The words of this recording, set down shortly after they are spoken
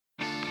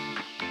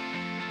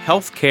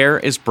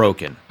Healthcare is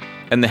broken,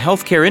 and the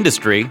healthcare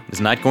industry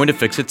is not going to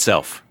fix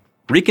itself.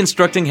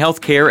 Reconstructing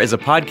Healthcare is a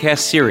podcast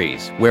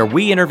series where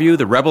we interview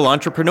the rebel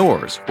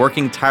entrepreneurs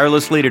working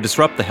tirelessly to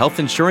disrupt the health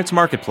insurance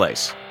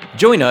marketplace.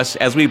 Join us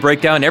as we break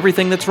down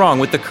everything that's wrong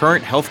with the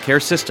current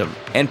healthcare system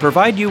and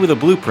provide you with a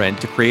blueprint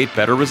to create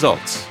better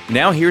results.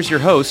 Now here's your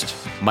host,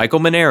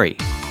 Michael Mainieri.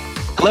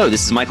 Hello,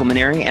 this is Michael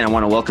Mainieri, and I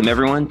want to welcome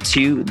everyone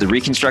to the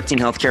Reconstructing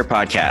Healthcare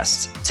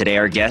podcast. Today,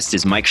 our guest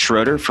is Mike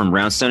Schroeder from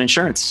Roundstone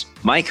Insurance.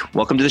 Mike,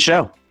 welcome to the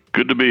show.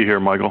 Good to be here,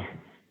 Michael.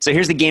 So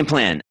here's the game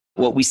plan.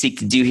 What we seek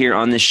to do here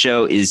on this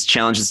show is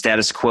challenge the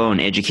status quo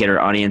and educate our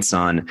audience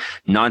on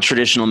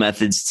non-traditional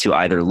methods to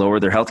either lower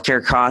their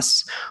healthcare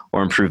costs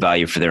or improve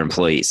value for their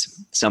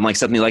employees. Sound like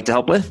something you'd like to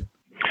help with?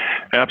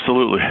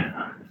 Absolutely.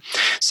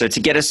 So to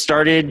get us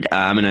started,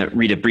 I'm going to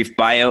read a brief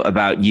bio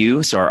about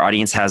you so our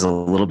audience has a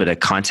little bit of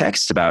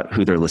context about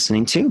who they're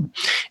listening to,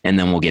 and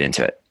then we'll get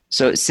into it.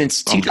 So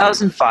since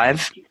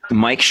 2005,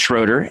 Mike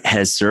Schroeder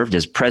has served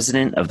as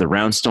president of the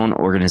Roundstone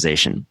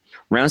organization.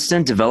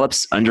 Roundstone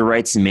develops,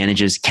 underwrites, and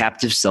manages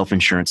captive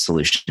self-insurance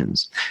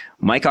solutions.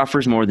 Mike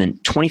offers more than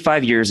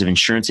 25 years of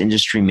insurance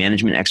industry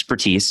management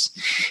expertise.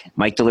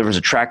 Mike delivers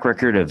a track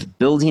record of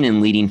building and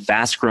leading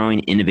fast-growing,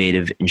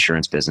 innovative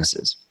insurance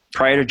businesses.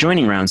 Prior to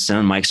joining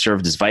Roundstone, Mike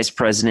served as vice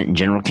president and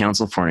general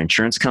counsel for an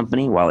insurance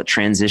company while it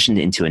transitioned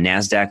into a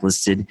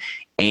NASDAQ-listed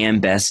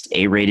AM Best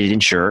A-rated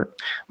insurer.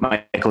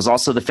 Mike was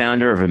also the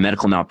founder of a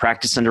medical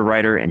malpractice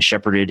underwriter and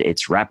shepherded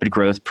its rapid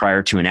growth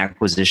prior to an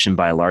acquisition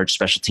by a large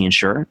specialty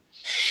insurer.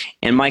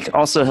 And Mike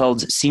also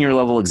held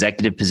senior-level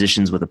executive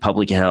positions with a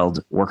publicly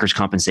held workers'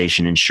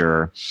 compensation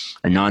insurer,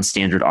 a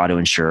non-standard auto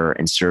insurer,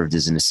 and served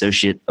as an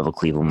associate of a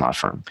Cleveland law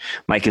firm.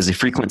 Mike is a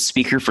frequent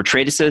speaker for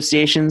trade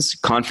associations,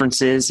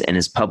 conferences, and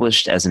is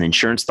published as an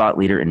insurance thought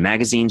leader in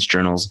magazines,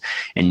 journals,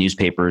 and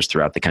newspapers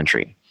throughout the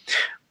country.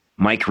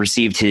 Mike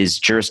received his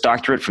Juris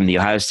Doctorate from the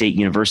Ohio State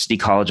University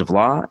College of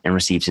Law and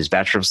received his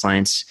Bachelor of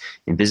Science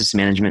in Business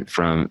Management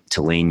from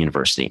Tulane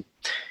University.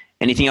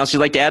 Anything else you'd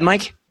like to add,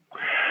 Mike?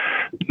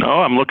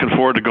 No, I'm looking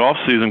forward to golf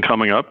season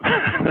coming up.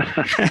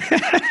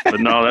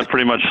 But no, that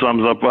pretty much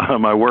sums up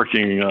my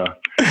working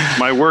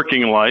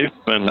life.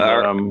 And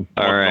once in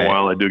a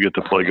while, I do get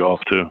to play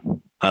golf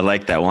too. I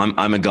like that. Well,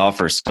 I'm a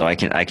golfer, so I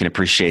can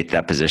appreciate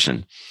that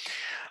position.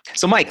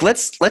 So, Mike,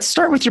 let's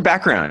start with your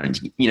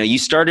background. You know, you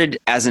started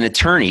as an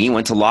attorney,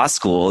 went to law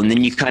school, and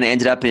then you kind of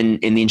ended up in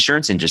the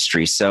insurance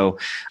industry. So,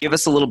 give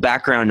us a little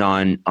background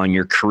on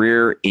your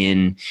career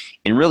in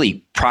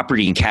really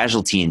property and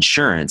casualty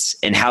insurance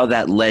and how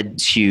that led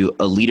to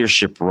a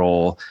leadership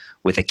role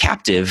with a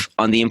captive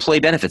on the employee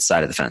benefits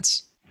side of the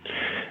fence.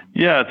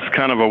 Yeah, it's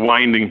kind of a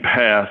winding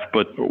path.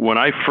 But when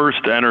I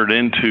first entered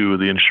into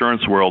the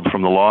insurance world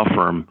from the law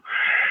firm,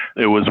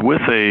 it was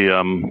with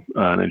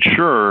an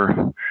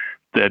insurer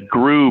that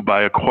grew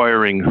by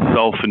acquiring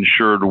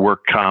self-insured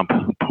work comp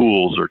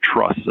pools or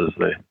trusts, as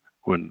they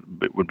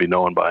would be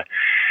known by.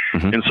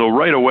 Mm-hmm. And so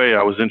right away,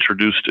 I was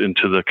introduced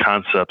into the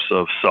concepts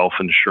of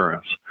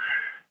self-insurance.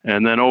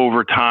 And then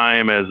over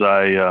time, as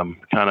I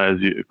as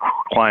you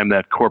climb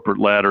that corporate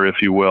ladder,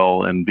 if you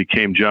will, and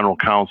became general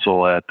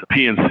counsel at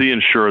PNC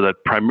Insure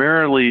that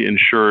primarily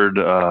insured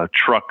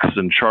trucks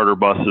and charter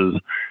buses,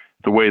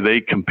 the way they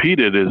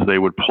competed is they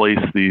would place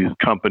these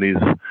companies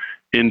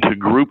into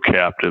group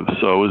captive.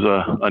 So it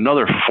was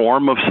another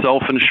form of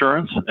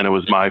self-insurance, and it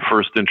was my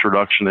first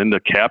introduction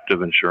into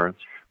captive insurance.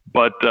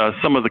 But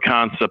some of the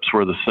concepts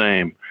were the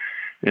same.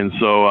 And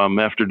so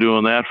after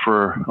doing that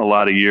for a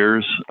lot of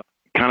years,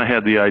 kind of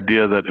had the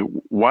idea that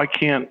why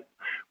can't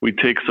we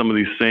take some of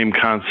these same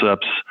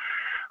concepts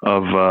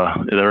of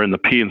that are in the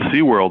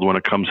P&C world when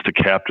it comes to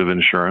captive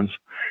insurance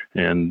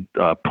and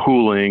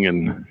pooling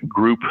and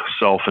group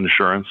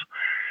self-insurance,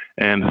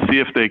 and see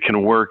if they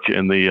can work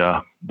in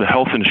the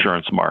health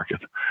insurance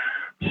market.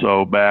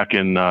 So back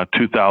in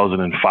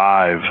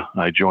 2005,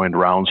 I joined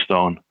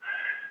Roundstone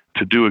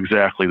to do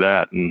exactly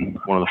that. And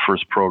one of the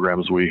first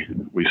programs we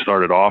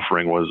started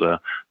offering was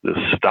this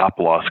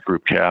stop-loss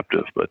group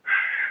captive. But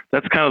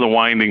that's kind of the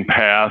winding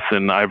path,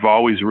 and I've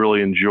always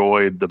really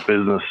enjoyed the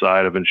business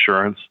side of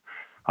insurance.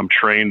 I'm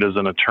trained as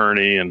an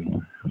attorney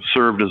and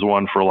served as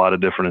one for a lot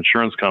of different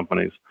insurance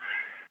companies.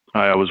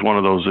 I was one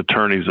of those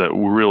attorneys that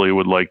really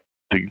would like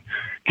to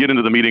get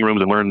into the meeting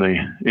rooms and learn the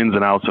ins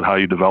and outs of how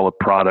you develop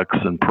products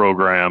and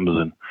programs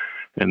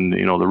and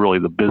you know,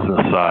 the business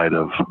side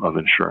of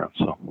insurance.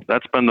 So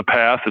that's been the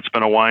path. It's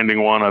been a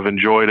winding one. I've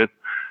enjoyed it.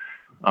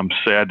 I'm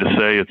sad to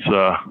say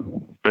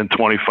it's been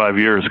 25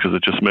 years because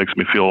it just makes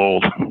me feel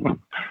old.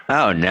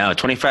 Oh, no.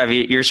 25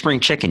 years spring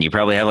chicken. You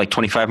probably have like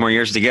 25 more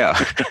years to go.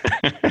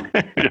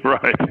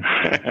 Right.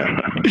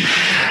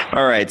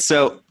 All right.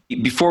 So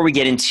before we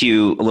get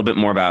into a little bit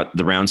more about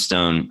the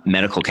Roundstone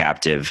medical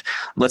captive,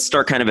 let's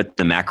start kind of at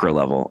the macro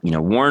level. You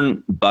know,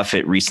 Warren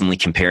Buffett recently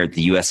compared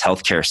the U.S.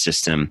 healthcare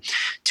system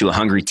to a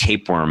hungry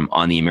tapeworm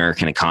on the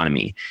American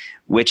economy,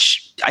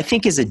 which I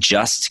think is a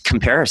just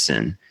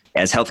comparison.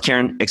 as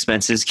healthcare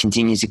expenses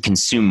continue to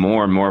consume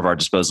more and more of our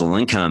disposable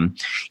income,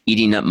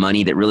 eating up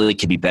money that really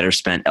could be better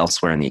spent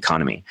elsewhere in the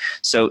economy.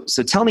 So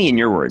tell me in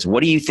your words,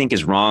 what do you think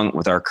is wrong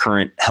with our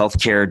current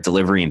healthcare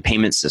delivery and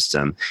payment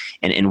system?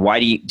 And why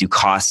do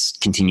costs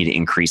continue to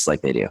increase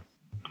like they do?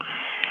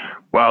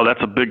 Wow,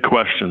 that's a big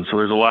question. So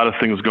there's a lot of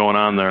things going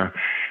on there.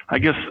 I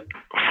guess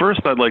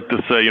first I'd like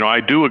to say, I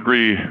do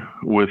agree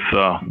with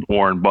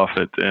Warren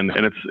Buffett, and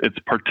it's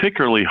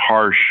particularly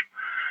harsh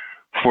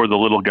for the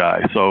little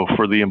guy. So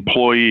for the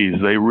employees,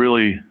 they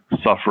really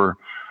suffer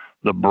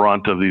the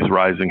brunt of these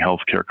rising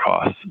healthcare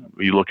costs.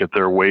 You look at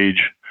their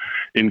wage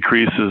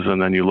increases,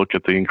 and then you look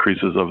at the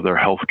increases of their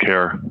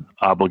healthcare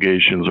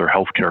obligations or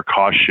healthcare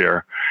cost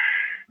share.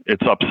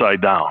 It's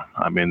upside down.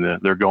 I mean,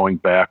 they're going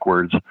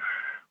backwards,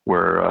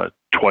 where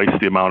twice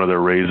the amount of their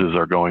raises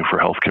are going for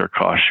healthcare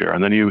cost share.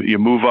 And then you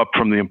move up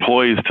from the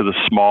employees to the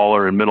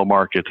smaller and middle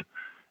market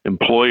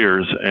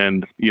employers,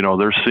 and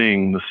they're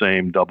seeing the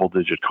same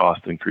double-digit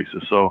cost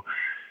increases. So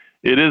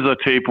it is a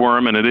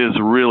tapeworm, and it is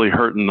really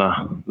hurting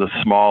the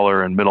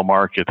smaller and middle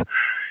market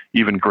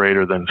even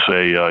greater than,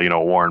 say,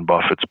 Warren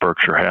Buffett's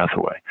Berkshire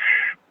Hathaway.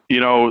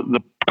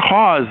 The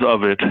cause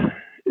of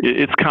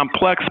it's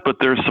complex, but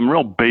there's some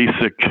real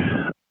basic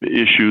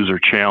issues or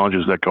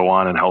challenges that go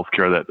on in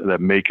healthcare that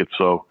make it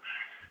so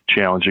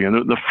challenging.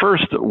 And the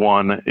first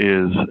one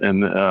is,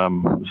 and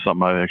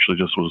something I actually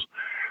just was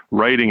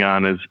writing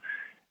on, is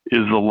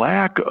the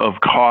lack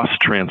of cost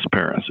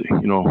transparency.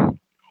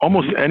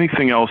 Almost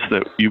anything else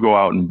that you go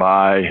out and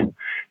buy,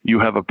 you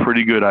have a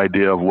pretty good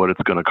idea of what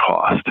it's going to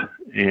cost.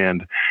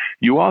 And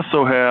you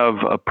also have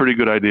a pretty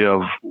good idea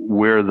of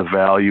where the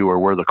value or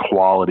where the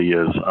quality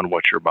is on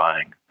what you're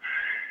buying.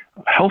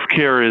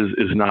 Healthcare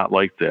is not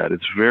like that.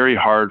 It's very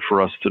hard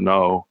for us to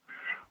know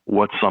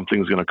what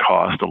something's going to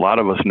cost. A lot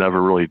of us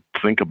never really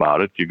think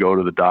about it. You go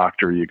to the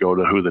doctor, you go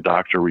to who the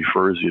doctor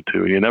refers you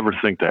to. You never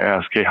think to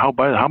ask, hey,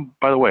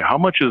 by the way, how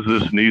much is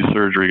this knee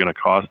surgery going to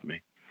cost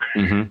me?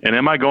 Mm-hmm. And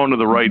am I going to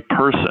the right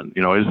person?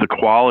 Is the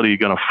quality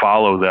going to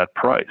follow that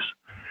price?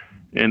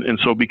 And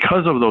so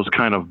because of those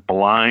kind of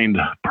blind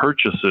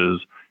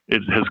purchases,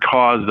 it has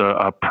caused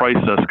a price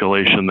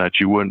escalation that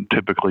you wouldn't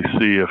typically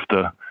see if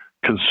the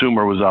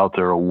consumer was out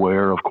there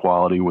aware of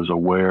quality, was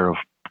aware of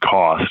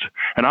cost.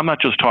 And I'm not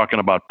just talking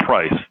about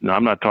price. Now,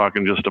 I'm not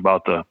talking just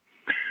about the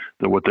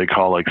what they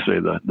call, like, say,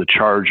 the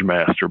charge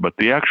master, but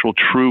the actual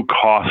true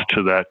cost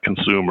to that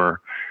consumer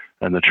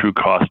and the true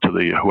cost to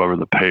whoever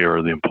the payer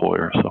or the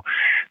employer. So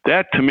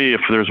that, to me,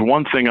 if there's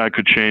one thing I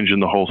could change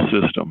in the whole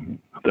system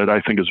that I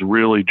think is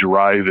really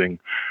driving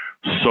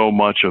so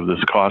much of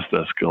this cost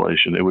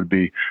escalation, it would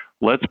be,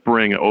 let's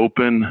bring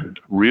open,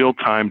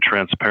 real-time,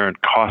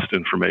 transparent cost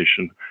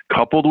information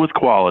coupled with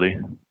quality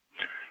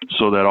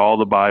so that all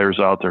the buyers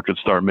out there could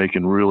start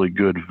making really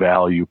good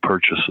value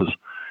purchases,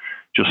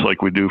 just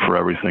like we do for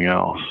everything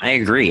else. I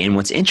agree. And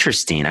what's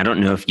interesting, I don't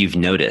know if you've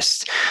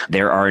noticed,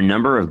 there are a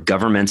number of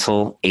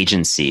governmental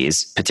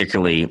agencies,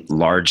 particularly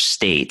large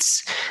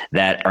states,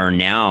 that are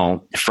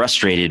now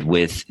frustrated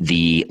with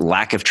the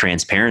lack of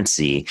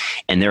transparency,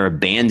 and they're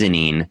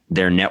abandoning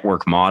their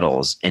network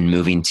models and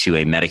moving to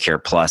a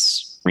Medicare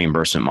Plus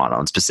reimbursement model.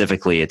 And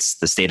specifically, it's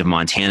the state of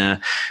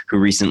Montana who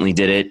recently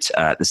did it.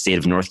 The state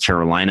of North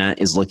Carolina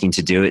is looking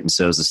to do it, and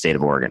so is the state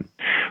of Oregon.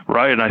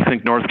 Right, and I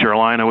think North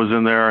Carolina was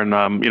in there,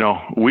 and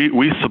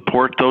we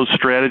support those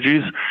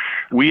strategies.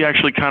 We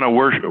actually kind of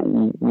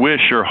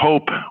wish or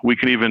hope we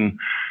can even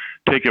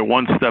take it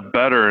one step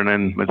better, and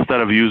then instead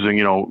of using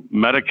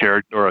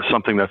Medicare or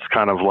something that's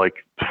kind of like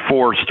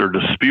forced or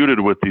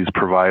disputed with these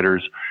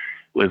providers,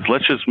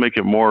 let's just make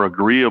it more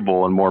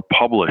agreeable and more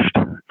published.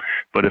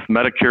 But if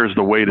Medicare is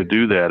the way to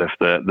do that, if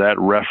that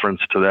reference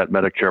to that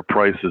Medicare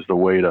price is the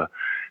way to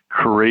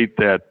create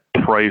that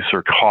price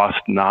or cost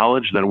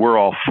knowledge, then we're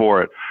all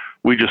for it.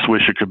 We just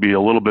wish it could be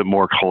a little bit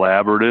more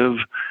collaborative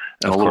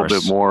and a little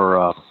bit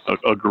more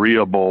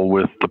agreeable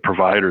with the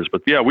providers.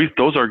 But yeah,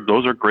 those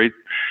are great.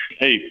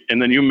 Hey,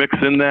 and then you mix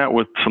in that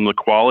with some of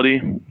the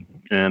quality,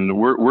 and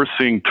we're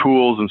seeing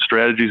tools and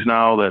strategies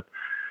now that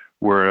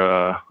where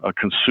a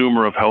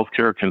consumer of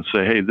healthcare can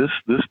say, hey,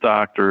 this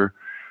doctor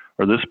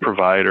or this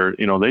provider,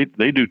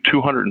 they do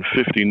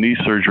 250 knee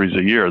surgeries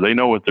a year. They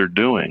know what they're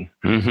doing.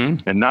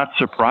 Mm-hmm. And not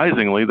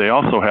surprisingly, they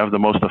also have the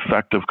most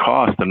effective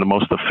cost and the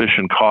most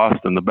efficient cost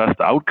and the best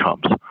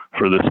outcomes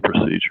for this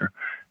procedure.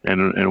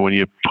 And when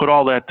you put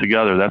all that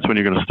together, that's when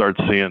you're going to start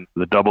seeing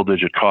the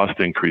double-digit cost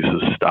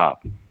increases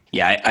stop.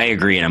 Yeah, I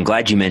agree, and I'm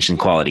glad you mentioned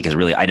quality, because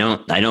really, I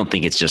don't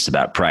think it's just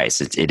about price.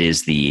 It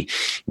is the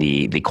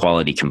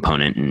quality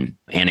component. And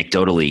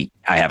anecdotally,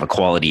 I have a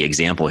quality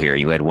example here.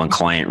 You had one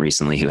client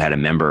recently who had a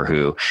member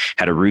who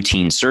had a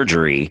routine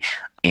surgery,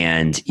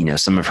 and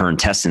some of her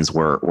intestines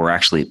were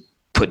actually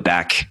put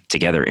back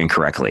together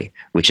incorrectly,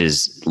 which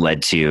has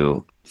led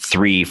to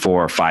 3,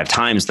 4, 5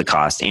 times the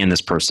cost. And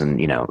this person,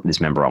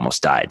 this member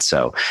almost died.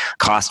 So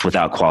cost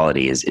without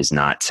quality is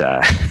not,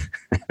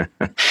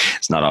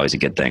 it's not always a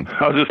good thing.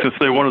 I was just going to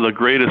say, one of the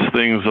greatest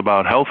things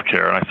about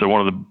healthcare, and I said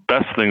one of the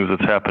best things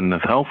that's happened in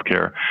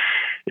healthcare,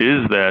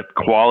 is that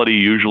quality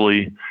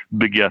usually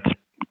begets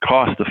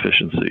cost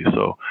efficiency.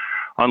 So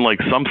unlike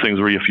some things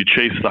where if you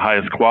chase the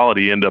highest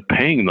quality, you end up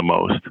paying the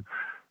most,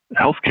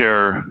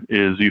 healthcare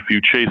is if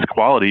you chase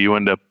quality, you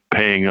end up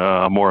paying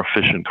a more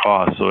efficient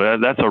cost. So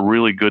that's a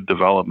really good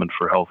development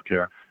for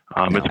healthcare.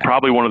 It's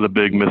probably one of the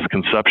big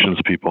misconceptions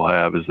people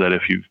have is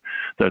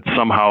that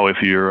somehow if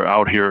you're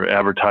out here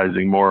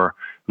advertising more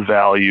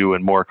value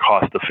and more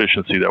cost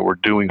efficiency, that we're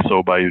doing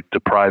so by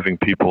depriving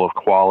people of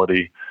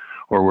quality,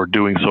 or we're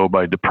doing so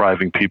by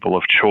depriving people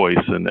of choice.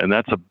 And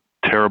that's a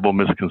terrible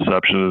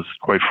misconception. It's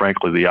quite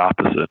frankly the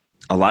opposite.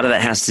 A lot of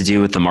that has to do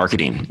with the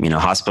marketing.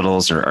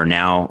 Hospitals are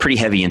now pretty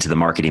heavy into the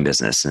marketing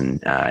business, and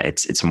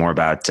it's more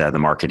about the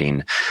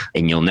marketing,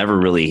 and you'll never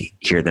really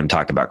hear them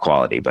talk about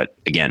quality. But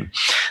again,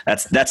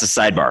 that's a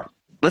sidebar.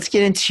 Let's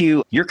get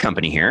into your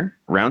company here,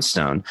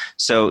 Roundstone.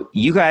 So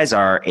you guys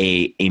are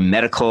a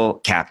medical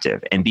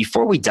captive. And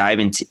before we dive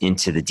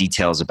into the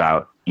details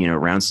about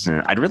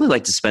Roundstone, I'd really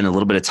like to spend a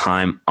little bit of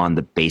time on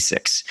the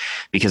basics,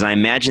 because I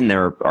imagine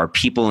there are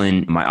people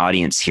in my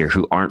audience here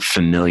who aren't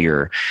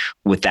familiar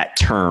with that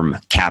term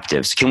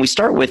captive. So can we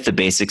start with the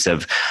basics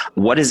of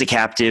what is a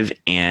captive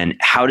and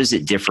how does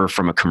it differ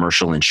from a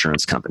commercial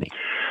insurance company?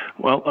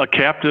 Well, a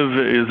captive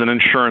is an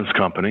insurance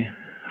company,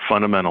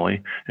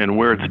 fundamentally, and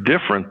where it's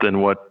different than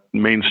what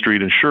Main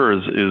Street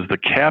insures is the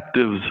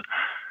captive's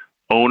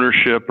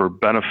ownership or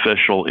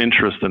beneficial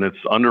interest in its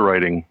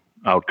underwriting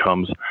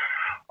outcomes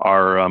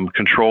are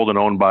controlled and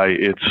owned by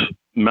its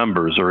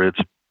members or its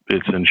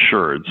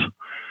insureds.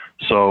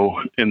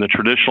 So in the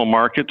traditional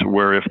market,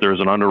 where if there's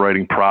an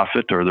underwriting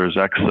profit or there's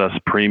excess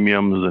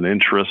premiums and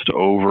interest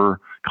over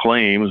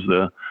claims,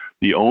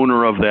 the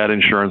owner of that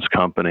insurance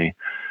company,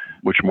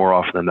 which more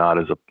often than not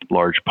is a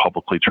large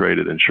publicly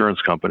traded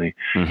insurance company,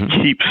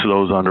 keeps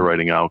those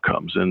underwriting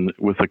outcomes. And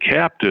with a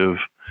captive,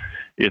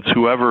 it's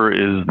whoever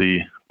is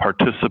the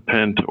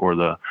participant or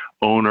the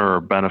owner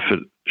or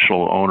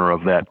beneficial owner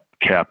of that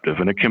captive.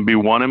 And it can be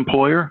one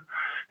employer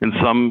in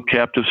some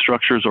captive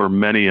structures or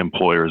many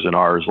employers in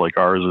ours, like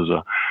ours is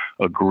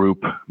a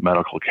group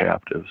medical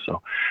captive.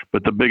 So,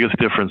 but the biggest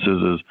difference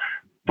is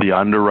the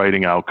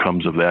underwriting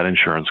outcomes of that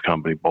insurance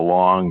company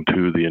belong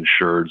to the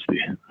insureds,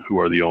 who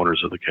are the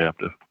owners of the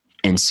captive.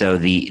 And so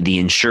the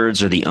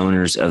insureds are the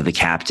owners of the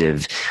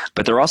captive,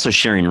 but they're also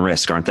sharing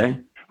risk, aren't they?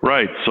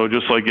 Right. So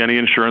just like any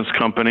insurance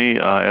company,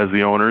 as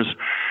the owners,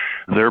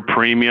 their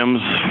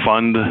premiums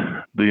fund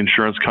the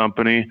insurance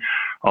company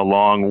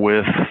along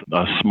with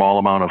a small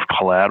amount of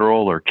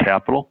collateral or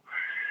capital.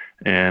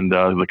 And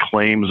the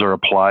claims are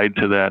applied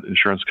to that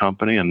insurance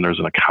company, and there's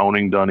an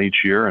accounting done each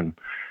year. And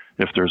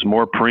if there's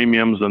more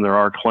premiums than there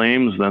are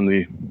claims, then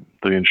the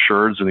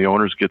insureds and the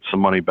owners get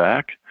some money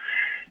back.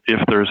 If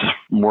there's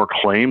more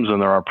claims than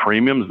there are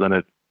premiums, then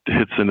it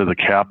hits into the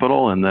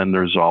capital, and then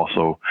there's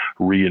also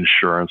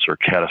reinsurance or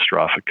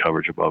catastrophic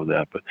coverage above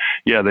that. But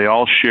yeah, they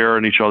all share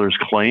in each other's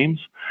claims.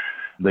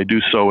 They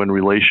do so in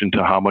relation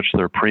to how much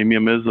their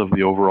premium is of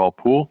the overall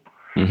pool.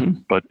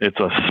 But it's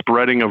a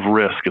spreading of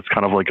risk. It's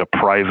kind of like a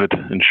private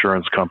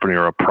insurance company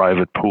or a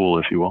private pool,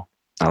 if you will.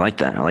 I like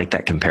that. I like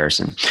that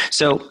comparison.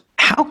 So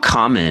how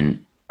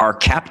common are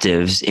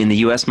captives in the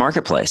U.S.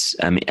 marketplace?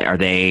 I mean, are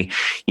they,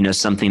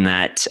 something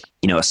that,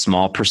 a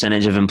small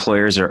percentage of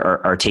employers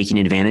are taking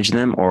advantage of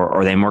them, or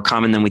are they more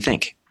common than we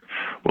think?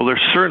 Well, they're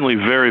certainly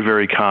very,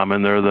 very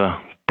common. They're the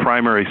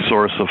primary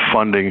source of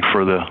funding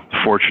for the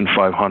Fortune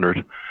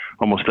 500.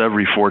 Almost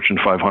every Fortune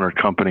 500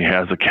 company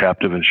has a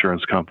captive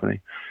insurance company.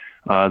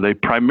 They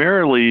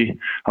primarily,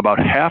 about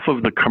half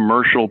of the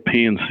commercial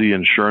P&C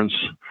insurance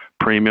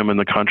premium in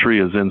the country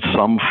is in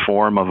some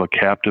form of a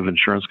captive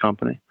insurance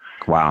company.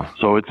 Wow.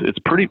 So it's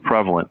pretty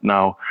prevalent.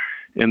 Now,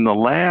 in the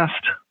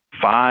last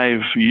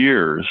 5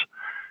 years,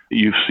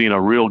 you've seen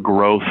a real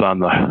growth on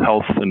the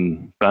health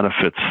and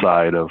benefits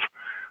side of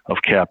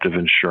captive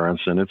insurance,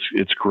 and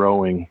it's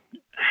growing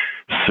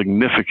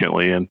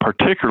significantly, and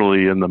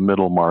particularly in the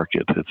middle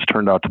market. It's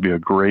turned out to be a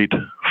great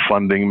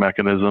funding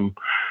mechanism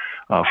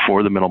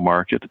for the middle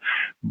market.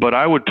 But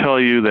I would tell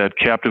you that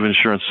captive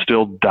insurance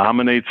still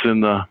dominates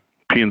in the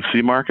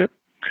P&C market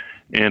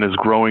and is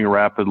growing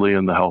rapidly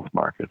in the health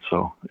market.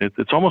 So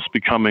it's almost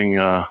becoming,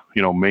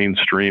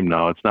 mainstream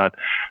now. It's not.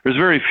 There's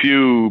very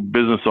few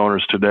business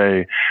owners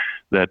today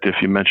that if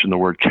you mention the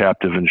word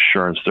captive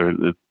insurance,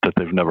 that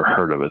they've never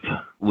heard of it.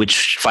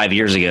 Which 5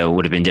 years ago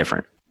would have been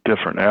different.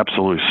 Different,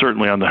 absolutely.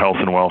 Certainly on the health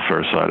and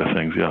welfare side of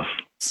things, yes.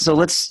 So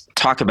let's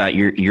talk about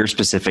your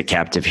specific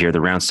captive here, the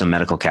Roundstone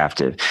Medical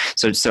Captive.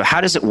 So how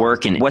does it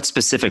work, and what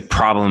specific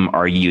problem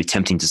are you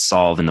attempting to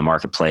solve in the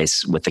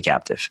marketplace with the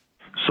captive?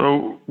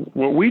 So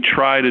what we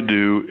try to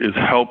do is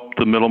help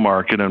the middle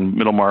market, and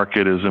middle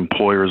market is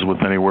employers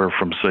with anywhere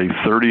from, say,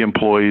 30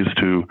 employees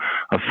to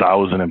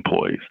 1,000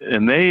 employees.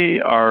 And they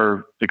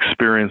are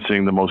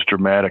experiencing the most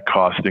dramatic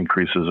cost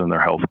increases in their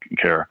health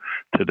care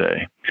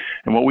today.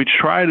 And what we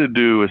try to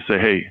do is say,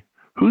 hey,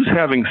 who's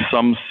having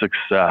some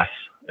success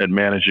at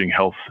managing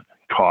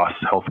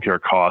healthcare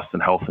costs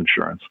and health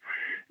insurance?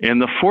 And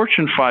the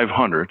Fortune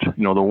 500,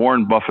 the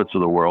Warren Buffetts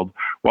of the world,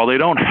 while they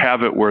don't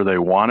have it where they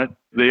want it,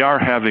 they are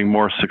having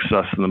more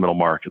success in the middle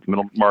market. The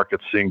middle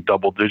market's seeing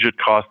double-digit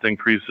cost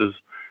increases,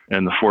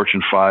 and the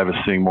Fortune 5 is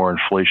seeing more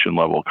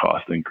inflation-level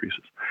cost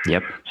increases.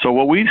 Yep. So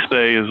what we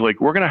say is,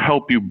 like, we're going to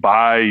help you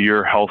buy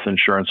your health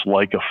insurance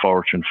like a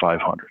Fortune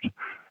 500.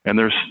 And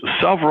there's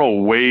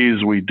several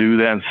ways we do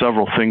that and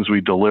several things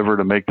we deliver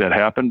to make that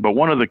happen. But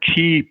one of the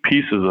key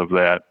pieces of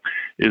that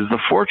is the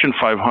Fortune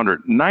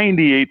 500,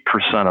 98%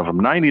 of them,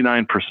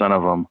 99%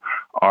 of them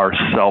are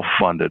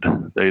self-funded.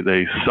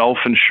 They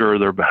self-insure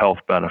their health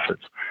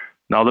benefits.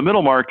 Now, the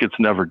middle market's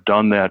never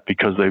done that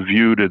because they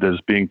viewed it as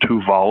being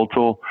too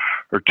volatile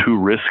or too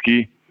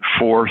risky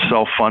for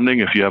self-funding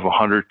if you have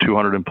 100,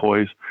 200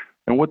 employees.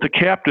 And what the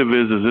captive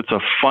is it's a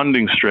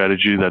funding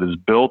strategy that is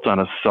built on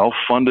a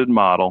self-funded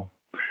model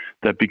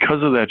that,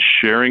 because of that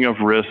sharing of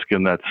risk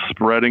and that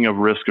spreading of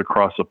risk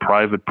across a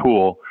private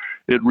pool,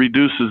 it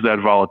reduces that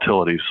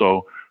volatility.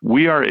 So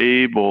we are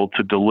able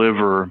to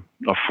deliver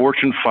a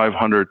Fortune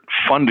 500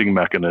 funding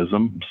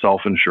mechanism,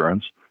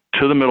 self-insurance,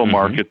 to the middle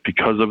market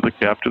because of the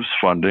captive's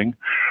funding.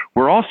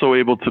 We're also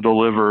able to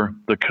deliver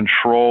the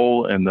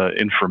control and the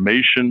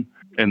information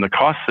and the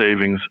cost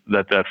savings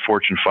that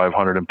Fortune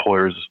 500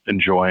 employer is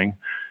enjoying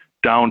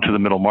down to the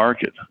middle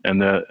market.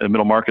 And the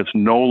middle market's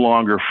no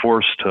longer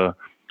forced to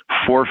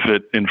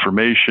forfeit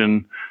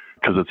information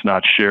because it's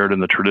not shared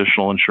in the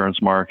traditional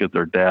insurance market,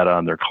 their data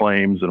on their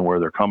claims and where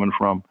they're coming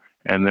from.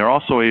 And they're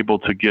also able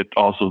to get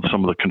also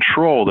some of the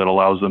control that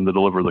allows them to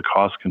deliver the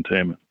cost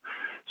containment.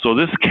 So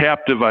this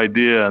captive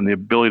idea and the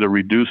ability to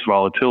reduce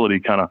volatility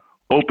kind of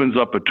opens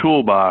up a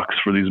toolbox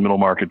for these middle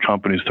market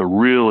companies to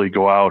really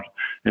go out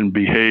and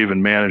behave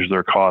and manage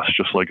their costs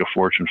just like a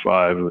Fortune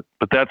 5.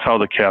 But that's how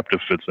the captive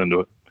fits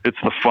into it. It's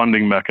the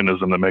funding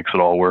mechanism that makes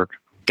it all work.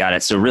 Got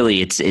it. So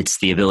really, it's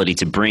the ability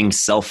to bring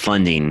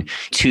self-funding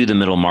to the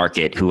middle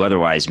market who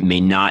otherwise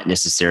may not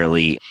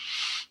necessarily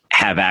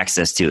have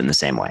access to it in the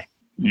same way.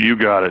 You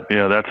got it.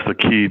 Yeah, that's the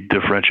key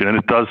differentiator. And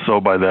it does so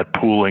by that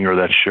pooling or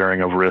that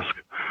sharing of risk.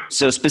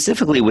 So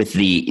specifically with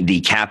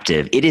the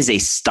captive, it is a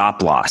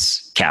stop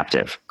loss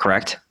captive,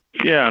 correct?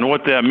 Yeah, and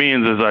what that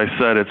means, as I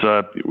said, it's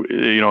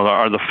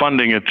the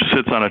funding, it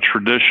sits on a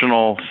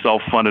traditional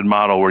self-funded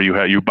model where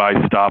you buy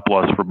stop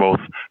loss for both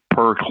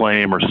per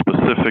claim or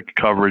specific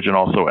coverage and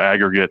also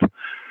aggregate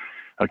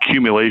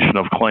accumulation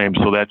of claims.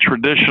 So that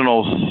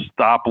traditional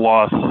stop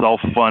loss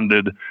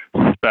self-funded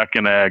spec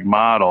and ag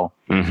model,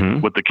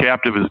 what the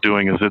captive is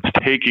doing is it's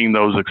taking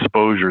those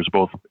exposures,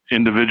 both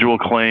individual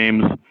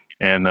claims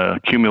and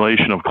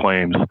accumulation of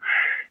claims,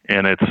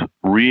 and it's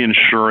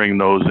reinsuring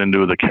those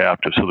into the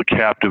captive. So the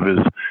captive is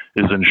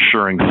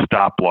insuring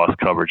stop loss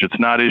coverage. It's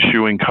not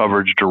issuing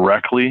coverage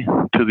directly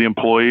to the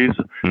employees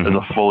as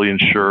a fully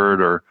insured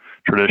or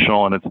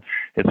traditional, and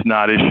it's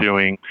not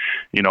issuing,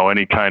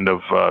 any kind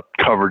of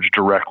coverage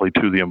directly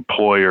to the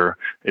employer.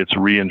 It's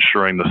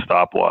reinsuring the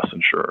stop loss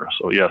insurer.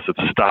 So yes, it's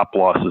stop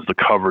loss is the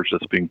coverage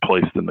that's being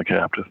placed in the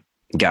captive.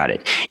 Got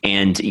it.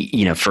 And,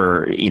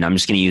 I'm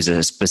just going to use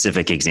a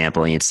specific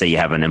example. You'd say you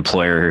have an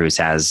employer who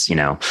has,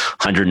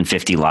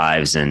 150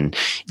 lives, and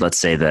let's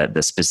say that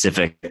the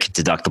specific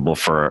deductible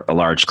for a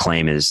large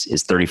claim is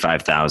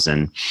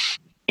 $35,000.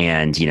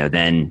 And,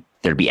 then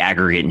there'd be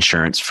aggregate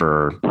insurance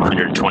for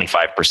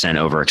 125%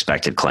 over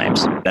expected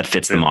claims. That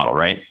fits the model,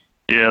 right?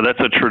 Yeah, that's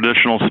a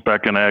traditional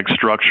spec and ag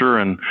structure,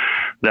 and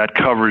that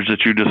coverage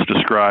that you just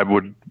described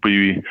would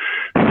be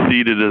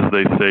ceded, as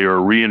they say, or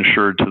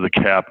reinsured to the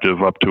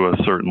captive up to a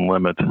certain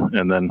limit,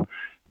 and then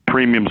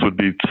premiums would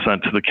be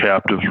sent to the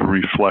captive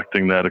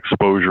reflecting that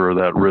exposure or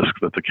that risk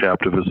that the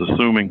captive is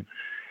assuming.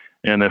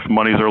 And if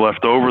monies are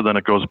left over, then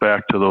it goes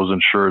back to those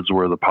insureds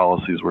where the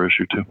policies were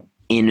issued to.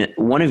 In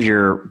one of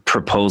your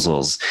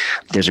proposals,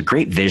 there's a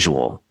great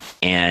visual,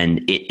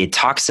 and it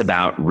talks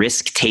about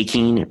risk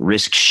taking,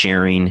 risk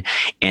sharing,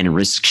 and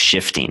risk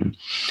shifting,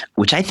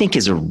 which I think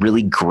is a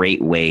really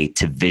great way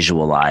to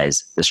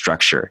visualize the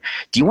structure.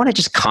 Do you want to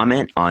just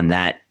comment on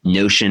that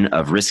notion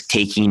of risk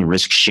taking,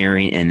 risk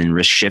sharing, and then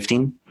risk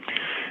shifting?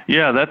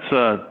 Yeah, that's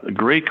a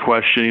great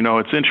question.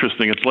 It's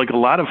interesting. It's like a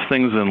lot of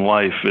things in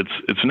life.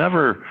 It's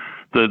never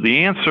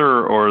the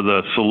answer or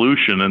the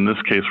solution. In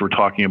this case, we're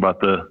talking about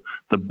the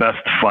best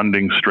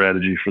funding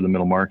strategy for the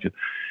middle market.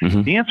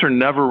 The answer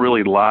never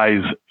really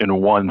lies in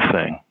one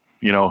thing.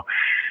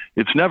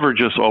 It's never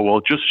just,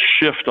 just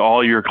shift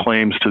all your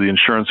claims to the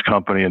insurance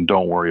company and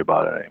don't worry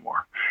about it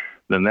anymore.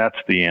 Then that's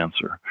the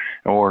answer.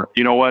 Or,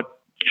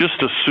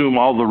 just assume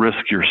all the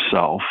risk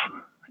yourself.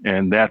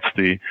 And that's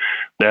the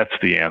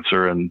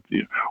answer. And,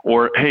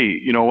 or, hey,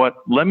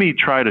 let me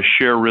try to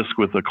share risk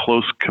with a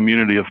close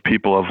community of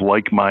people of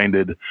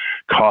like-minded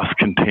cost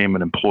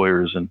containment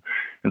employers. And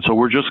so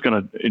we're just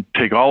going to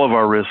take all of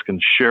our risk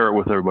and share it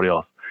with everybody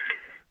else.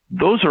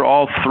 Those are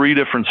all three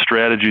different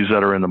strategies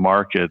that are in the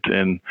market.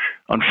 And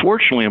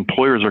unfortunately,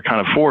 employers are kind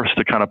of forced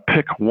to kind of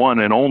pick one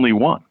and only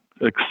one,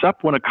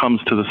 except when it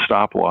comes to the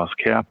stop loss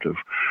captive,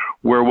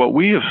 where what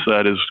we have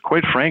said is,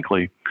 quite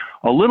frankly,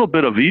 a little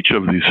bit of each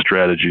of these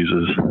strategies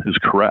is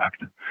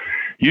correct.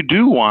 You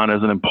do want,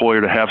 as an employer,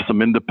 to have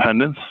some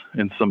independence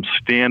and some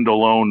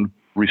standalone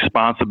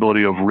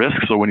responsibility of risk.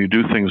 So when you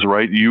do things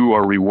right, you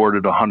are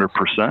rewarded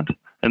 100%.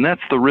 And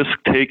that's the risk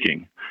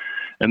taking.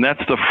 And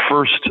that's the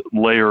first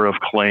layer of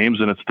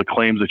claims, and it's the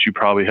claims that you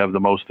probably have the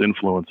most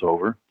influence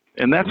over.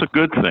 And that's a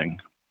good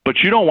thing. But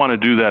you don't want to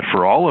do that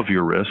for all of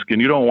your risk,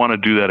 and you don't want to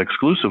do that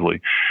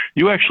exclusively.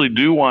 You actually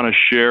do want to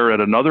share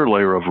at another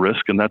layer of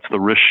risk, and that's the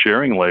risk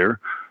sharing layer,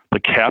 the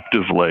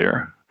captive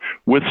layer,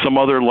 with some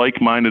other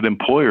like-minded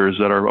employers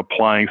that are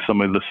applying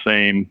some of the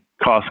same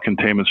cost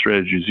containment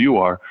strategies you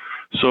are.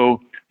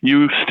 So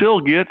you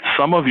still get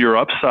some of your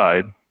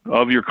upside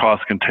of your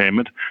cost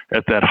containment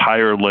at that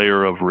higher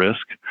layer of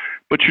risk,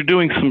 but you're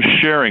doing some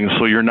sharing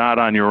so you're not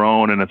on your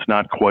own and it's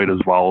not quite as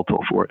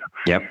volatile for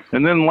you. Yep.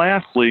 And then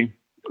lastly,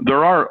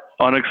 there are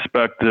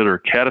unexpected or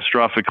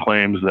catastrophic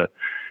claims that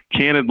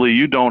candidly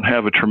you don't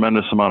have a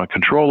tremendous amount of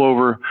control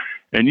over,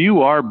 and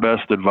you are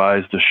best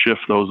advised to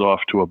shift those off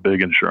to a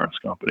big insurance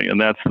company.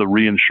 And that's the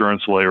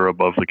reinsurance layer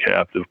above the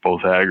captive,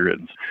 both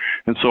aggregates.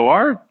 And so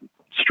our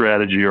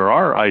strategy or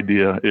our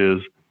idea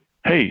is,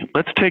 hey,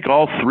 let's take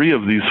all three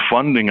of these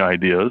funding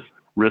ideas,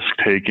 risk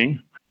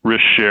taking,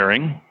 risk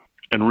sharing,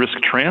 and risk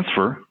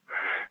transfer,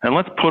 and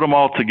let's put them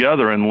all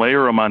together and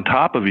layer them on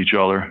top of each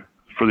other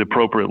for the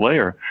appropriate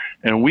layer.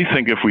 And we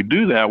think if we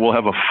do that, we'll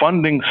have a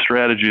funding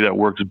strategy that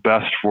works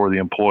best for the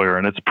employer.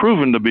 And it's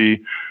proven to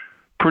be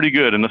pretty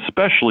good and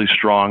especially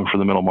strong for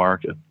the middle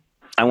market.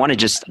 I want to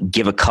just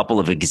give a couple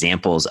of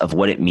examples of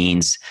what it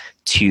means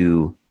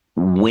to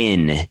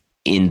win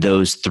in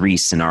those three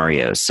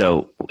scenarios.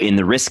 So in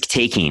the risk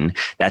taking,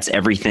 that's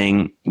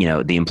everything,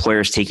 the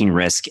employer's taking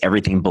risk,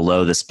 everything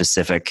below the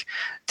specific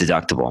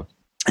deductible.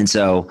 And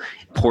so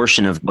a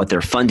portion of what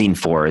they're funding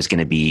for is going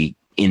to be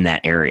in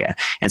that area.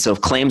 And so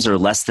if claims are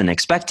less than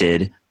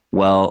expected,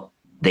 well,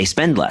 they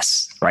spend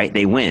less, right?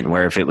 They win.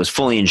 Where if it was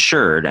fully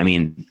insured,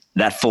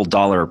 that full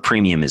dollar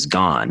premium is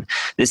gone.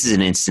 This is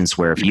an instance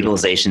where if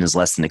utilization is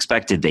less than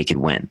expected, they could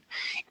win.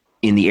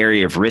 In the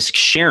area of risk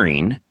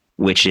sharing,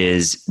 which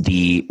is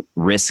the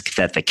risk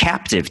that the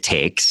captive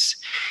takes,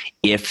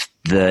 if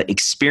the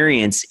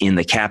experience in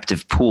the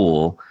captive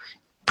pool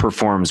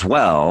performs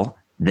well,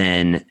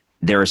 then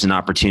there is an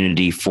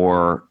opportunity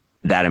for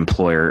that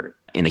employer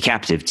in the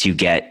captive to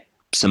get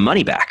some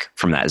money back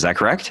from that. Is that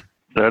correct?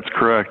 That's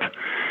correct.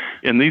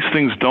 And these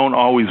things don't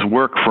always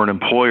work for an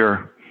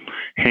employer.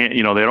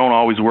 They don't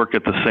always work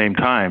at the same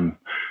time.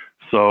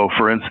 So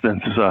for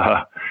instance,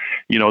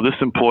 this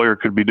employer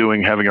could be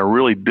having a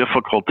really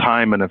difficult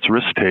time in its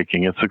risk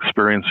taking. It's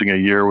experiencing a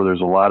year where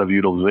there's a lot of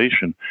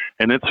utilization,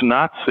 and it's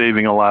not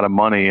saving a lot of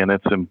money in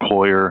its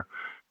employer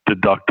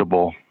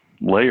deductible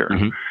layer.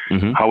 Mm-hmm.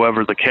 Mm-hmm.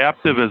 However, the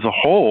captive as a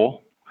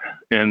whole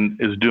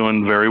is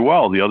doing very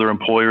well. The other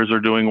employers are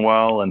doing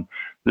well, and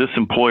this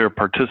employer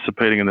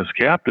participating in this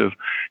captive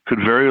could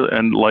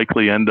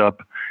likely end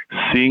up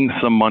seeing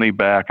some money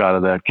back out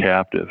of that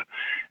captive.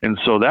 And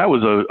so that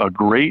was a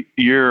great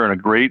year and a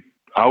great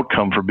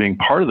outcome for being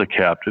part of the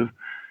captive,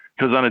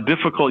 because on a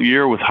difficult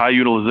year with high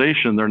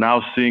utilization, they're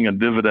now seeing a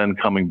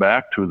dividend coming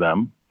back to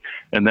them,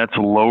 and that's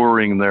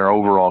lowering their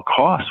overall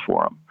costs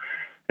for them.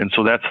 And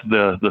so that's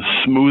the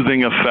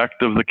smoothing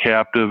effect of the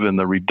captive, and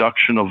the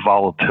reduction of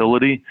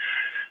volatility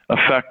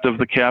effect of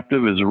the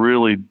captive is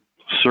really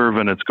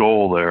serving its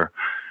goal there.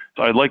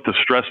 So I'd like to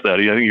stress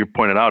that. I think you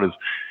pointed out is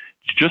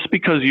just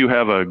because you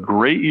have a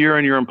great year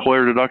in your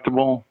employer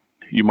deductible,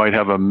 you might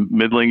have a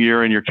middling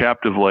year in your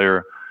captive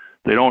layer.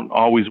 They don't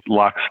always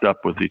lockstep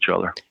with each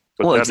other.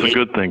 But that's a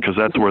good thing, because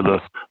that's where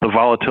the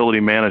volatility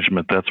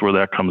management, that's where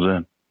that comes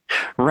in.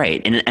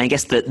 Right. And I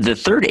guess the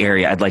third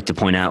area I'd like to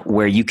point out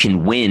where you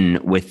can win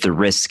with the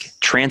risk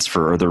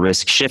transfer or the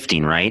risk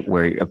shifting, right?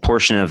 Where a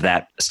portion of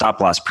that stop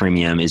loss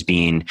premium is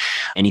being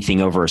anything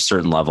over a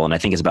certain level, and I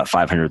think it's about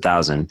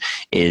 $500,000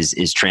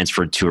 is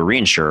transferred to a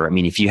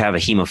reinsurer. If you have a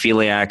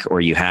hemophiliac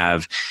or you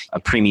have a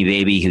preemie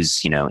baby who's,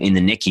 in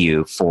the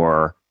NICU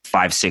for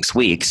 5-6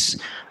 weeks,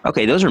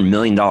 okay, those are $1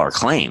 million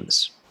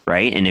claims.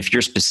 Right. And if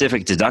your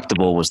specific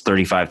deductible was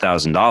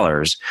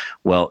 $35,000,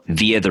 well,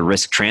 via the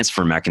risk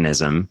transfer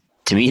mechanism,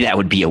 to me, that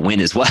would be a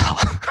win as well.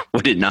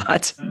 Would it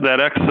not?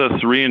 That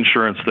excess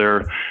reinsurance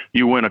there,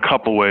 you win a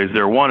couple ways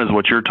there. One is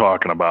what you're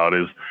talking about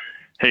is,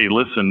 hey,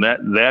 listen,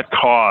 that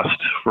cost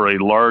for a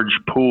large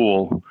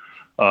pool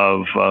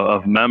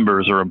of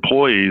members or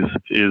employees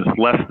is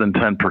less than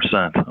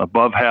 10%.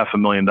 Above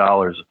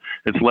 $500,000,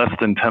 it's less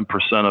than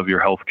 10% of your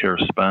healthcare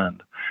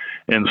spend.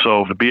 And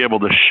so to be able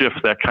to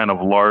shift that kind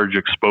of large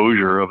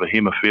exposure of a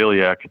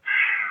hemophiliac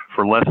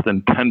for less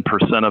than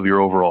 10% of your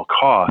overall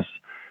costs,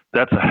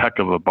 that's a heck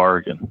of a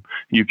bargain.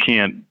 You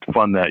can't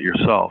fund that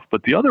yourself.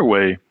 But the other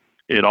way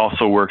it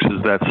also works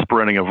is that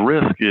spreading of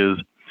risk is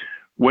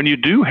when you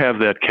do have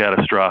that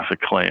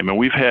catastrophic claim, and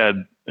we've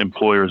had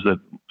employers that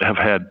have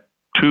had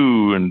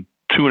 $2 and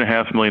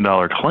 $2.5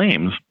 million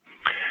claims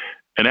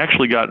and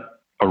actually got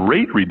a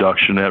rate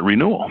reduction at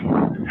renewal.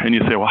 And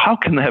you say, well, how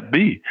can that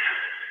be?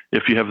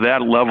 If you have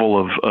that level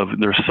of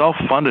they're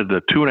self-funded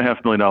at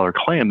 $2.5 million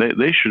claim,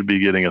 they should be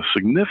getting a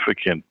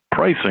significant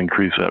price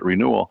increase at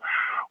renewal.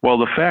 Well,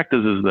 the fact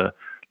is the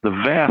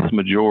vast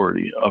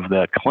majority of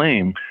that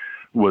claim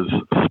was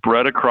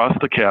spread across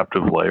the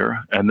captive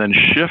layer and then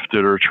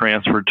shifted or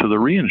transferred to the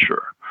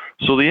reinsurer.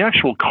 So the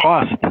actual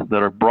costs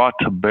that are brought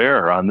to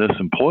bear on this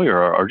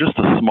employer are just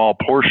a small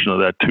portion of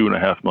that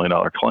 $2.5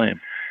 million claim.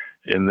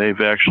 And they've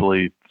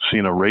actually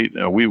seen a rate.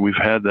 We've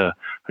had a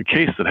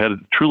case that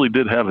truly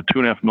did have a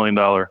 $2.5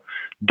 million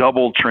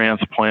double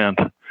transplant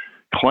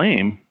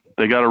claim.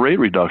 They got a rate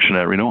reduction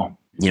at renewal.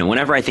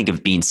 Whenever I think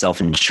of being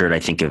self-insured, I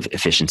think of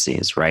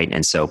efficiencies, right?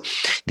 And so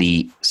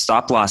the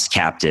stop-loss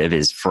captive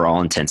is, for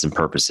all intents and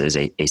purposes,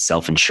 a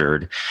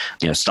self-insured,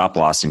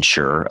 stop-loss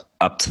insurer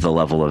up to the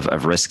level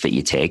of risk that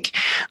you take.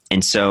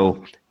 And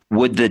so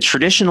would the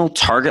traditional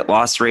target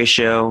loss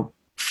ratio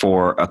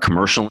for a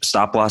commercial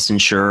stop-loss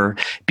insurer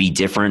be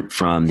different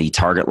from the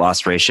target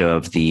loss ratio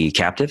of the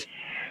captive?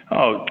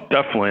 Oh,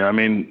 definitely. I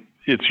mean,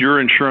 it's your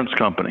insurance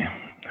company.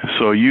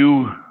 So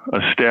you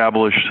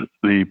establish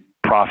the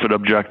profit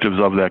objectives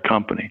of that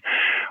company.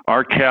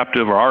 Our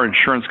captive or our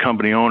insurance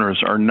company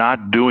owners are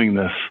not doing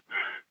this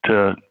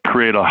to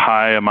create a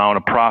high amount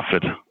of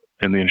profit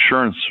in the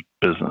insurance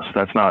business.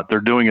 They're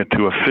doing it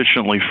to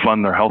efficiently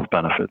fund their health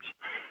benefits.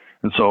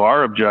 And so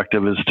our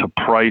objective is to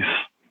price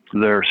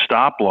their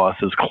stop loss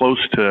as close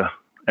to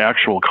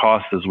actual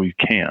cost as we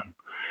can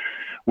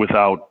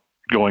without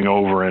going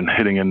over and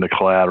hitting into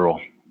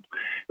collateral.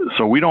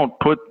 So we don't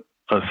put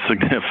a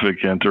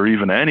significant or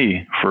even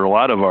any, for a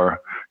lot of our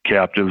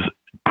captives,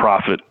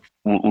 profit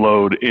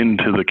load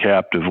into the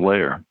captive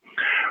layer.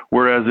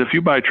 Whereas if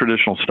you buy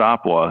traditional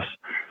stop loss,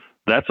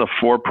 that's a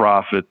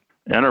for-profit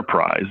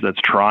enterprise that's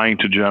trying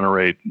to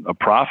generate a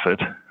profit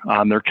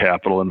on their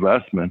capital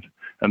investment.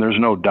 And there's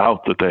no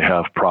doubt that they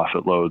have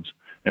profit loads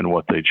in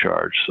what they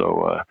charge.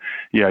 So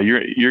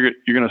you're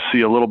going to see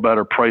a little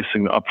better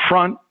pricing up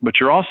front, but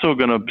you're also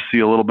going to see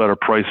a little better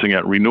pricing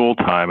at renewal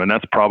time. And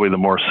that's probably the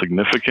more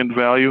significant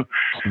value,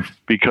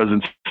 because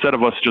instead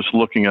of us just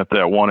looking at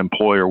that one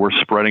employer, we're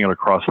spreading it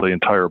across the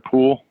entire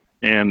pool,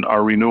 and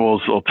our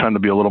renewals will tend to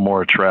be a little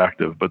more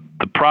attractive. But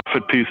the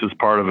profit piece is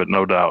part of it,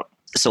 no doubt.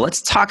 So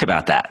let's talk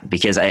about that,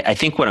 because I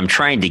think what I'm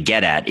trying to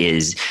get at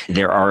is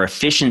there are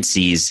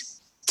efficiencies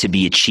to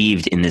be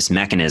achieved in this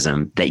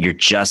mechanism that you're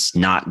just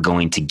not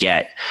going to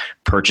get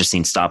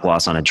purchasing stop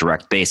loss on a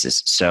direct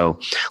basis. So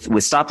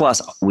with stop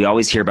loss, we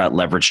always hear about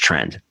leverage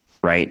trend,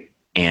 right?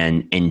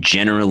 And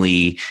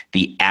generally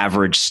the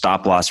average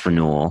stop loss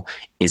renewal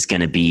is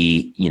going to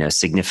be,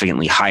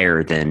 significantly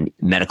higher than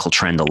medical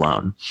trend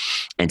alone.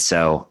 And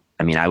so,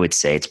 I would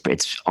say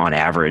it's on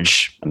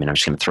average, I'm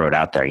just going to throw it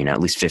out there,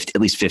 at least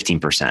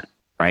 15%.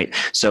 Right.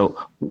 So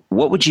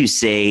what would you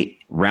say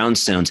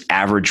Roundstone's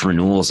average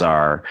renewals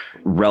are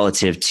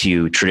relative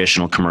to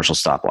traditional commercial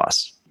stop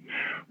loss?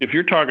 If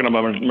you're talking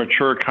about a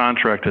mature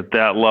contract at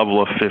that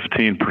level of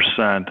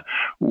 15%,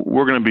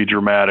 we're going to be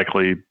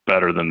dramatically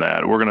better than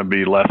that. We're going to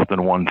be less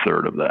than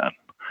 1/3 of that.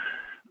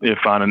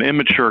 If on an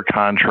immature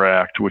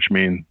contract, which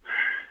means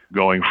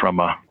going from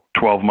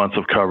 12 months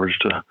of coverage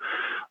to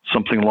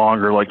something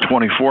longer like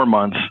 24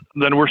 months,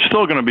 then we're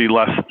still going to be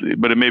less,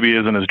 but it maybe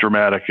isn't as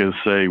dramatic as,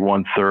 say,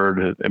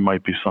 1/3. It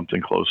might be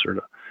something closer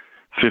to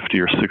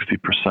 50 or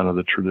 60% of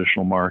the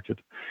traditional market.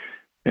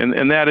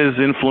 And that is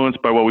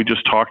influenced by what we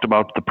just talked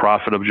about, the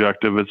profit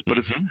objective. It's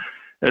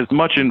as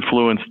much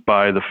influenced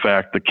by the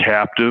fact the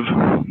captive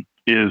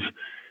is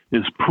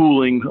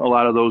pooling a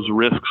lot of those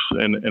risks,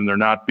 and they're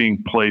not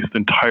being placed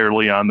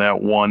entirely on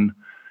that one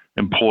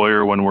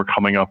employer when we're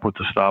coming up with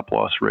the stop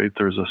loss rate.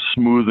 There's a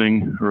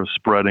smoothing or a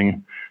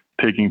spreading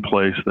taking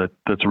place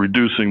that's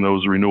reducing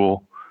those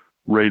renewal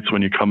rates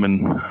when you come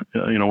in,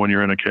 when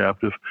you're in a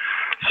captive.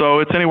 So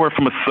it's anywhere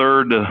from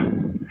 1/3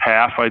 to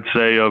half, I'd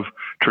say, of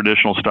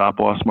traditional stop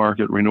loss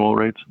market renewal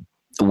rates.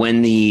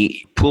 When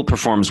the pool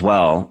performs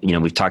well,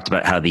 we've talked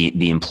about how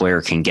the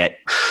employer can get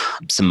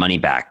some money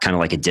back, kind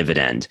of like a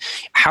dividend.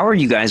 How are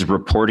you guys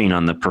reporting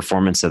on the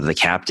performance of the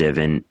captive?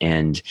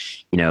 And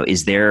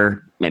is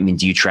there,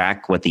 do you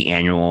track what the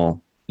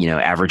annual,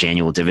 average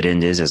annual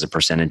dividend is as a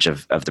percentage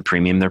of the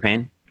premium they're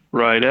paying?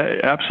 Right.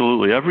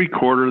 Absolutely. Every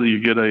quarter you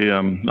get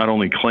a not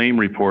only claim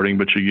reporting,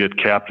 but you get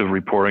captive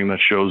reporting that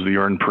shows the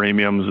earned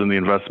premiums and the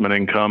investment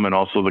income and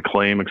also the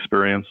claim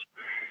experience.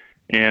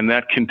 And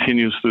that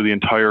continues through the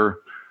entire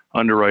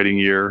underwriting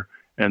year.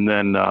 And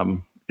then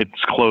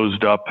it's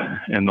closed up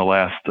in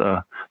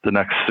the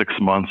next 6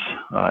 months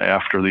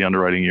after the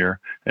underwriting year.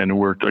 And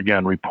we're,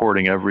 again,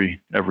 reporting every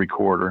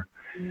quarter.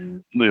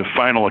 The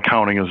final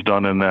accounting is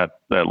done in that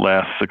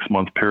last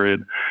 6-month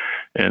period,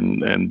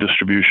 and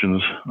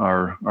distributions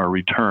are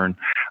returned.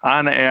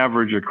 On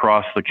average,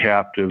 across the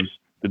captives,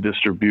 the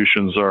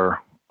distributions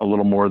are a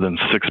little more than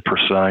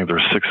 6%. They're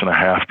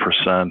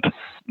 6.5%.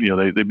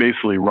 They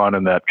basically run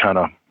in that kind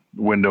of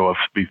window of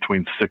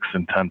between 6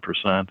 and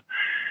 10%.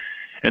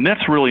 And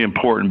that's really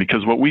important,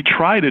 because what we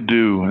try to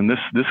do, and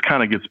this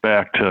kind of gets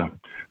back to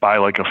buy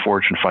like a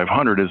Fortune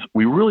 500, is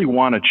we really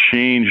want to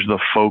change the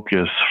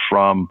focus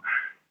from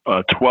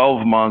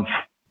 12 months,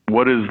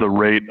 what is the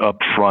rate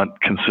upfront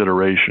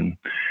consideration?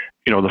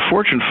 The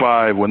Fortune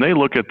 5, when they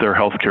look at their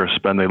healthcare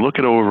spend, they look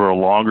at it over a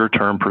longer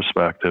term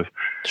perspective,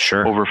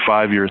 sure, over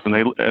 5 years, and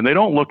they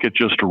don't look at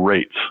just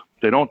rates.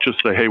 They don't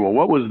just say, hey, well,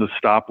 what was the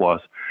stop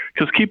loss?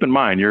 Because keep in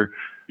mind,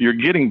 you're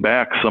getting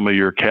back some of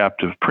your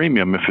captive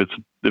premium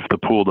if the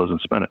pool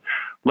doesn't spend it.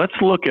 Let's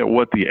look at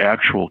what the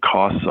actual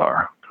costs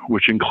are,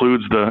 which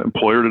includes the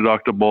employer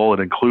deductible. It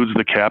includes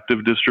the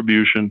captive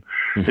distribution.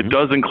 Mm-hmm. It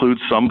does include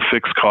some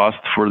fixed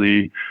costs for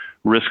the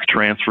risk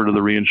transfer to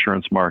the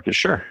reinsurance market.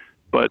 Sure.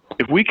 But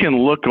if we can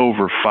look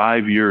over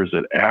 5 years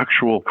at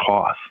actual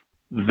costs,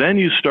 then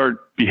you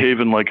start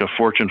behaving like a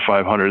Fortune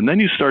 500. And then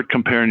you start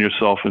comparing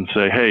yourself and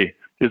say, hey,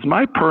 is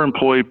my per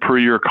employee per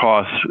year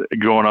costs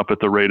going up at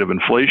the rate of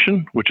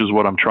inflation, which is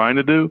what I'm trying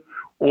to do?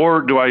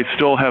 Or do I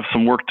still have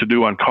some work to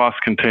do on cost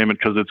containment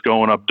because it's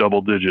going up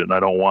double digit and I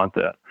don't want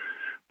that?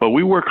 But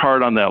we work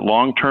hard on that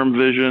long-term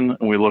vision,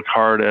 and we look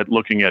hard at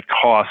looking at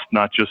cost,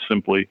 not just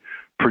simply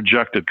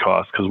projected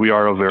cost, because we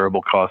are a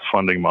variable cost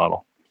funding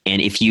model.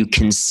 And if you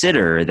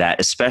consider that,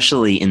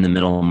 especially in the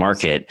middle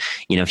market,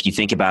 if you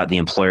think about the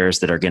employers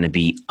that are going to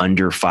be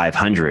under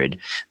 500,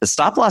 the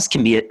stop loss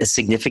can be a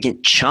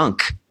significant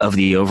chunk of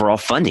the overall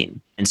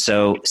funding. And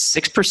so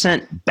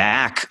 6%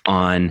 back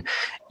on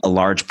a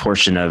large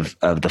portion of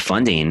the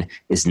funding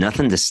is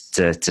nothing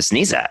to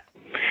sneeze at.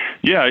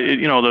 Yeah,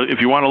 if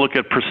you want to look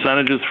at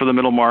percentages for the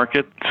middle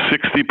market,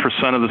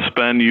 60% of the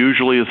spend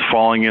usually is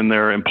falling in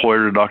their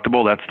employer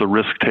deductible. That's the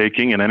risk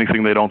taking, and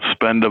anything they don't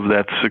spend of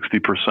that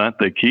 60%,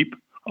 they keep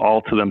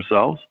all to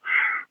themselves,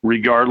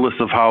 regardless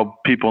of how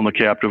people in the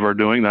captive are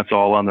doing. That's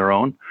all on their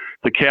own.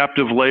 The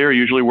captive layer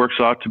usually works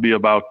out to be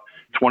about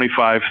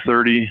 25,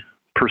 30%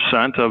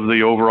 of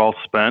the overall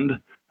spend.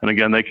 And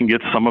again, they can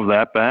get some of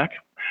that back.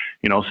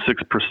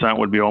 6%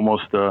 would be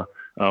almost about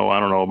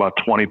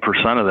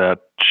 20% of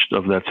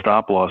that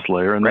stop loss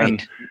layer. And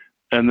right.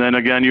 then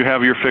again, you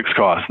have your fixed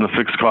costs, and the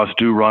fixed costs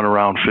do run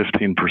around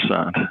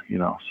 15%,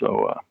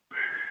 so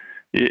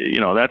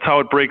that's how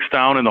it breaks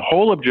down. And the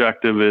whole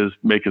objective is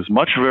make as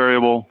much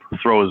variable,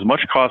 throw as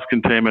much cost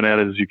containment at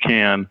it as you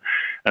can,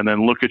 and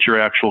then look at your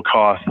actual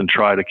cost and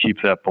try to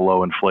keep that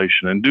below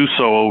inflation, and do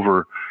so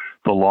over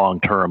the long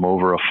term,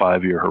 over a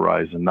 5-year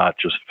horizon, not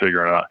just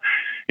figuring it out.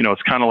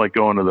 It's kind of like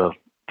going to the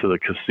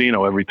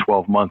casino every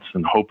 12 months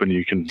and hoping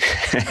you can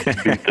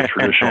beat the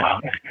traditional.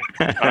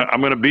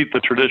 I'm going to beat the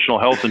traditional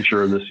health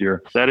insurer this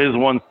year. That is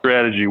one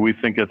strategy. We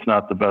think it's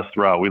not the best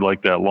route. We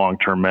like that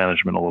long-term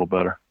management a little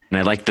better. And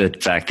I like the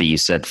fact that you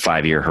said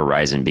 5-year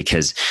horizon,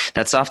 because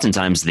that's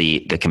oftentimes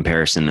the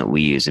comparison that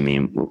we use. I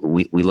mean,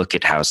 we look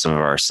at how some of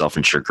our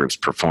self-insured groups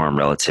perform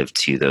relative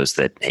to those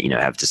that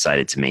have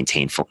decided to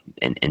maintain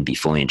and be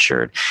fully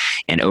insured.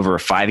 And over a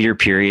 5-year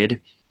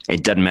period,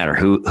 it doesn't matter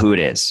who it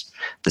is.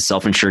 The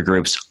self-insured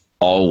groups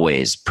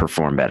always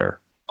perform better.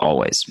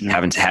 Always. Yeah.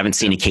 Haven't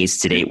seen a case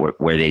to date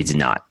where they did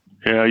not.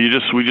 Yeah,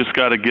 we just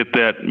got to get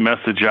that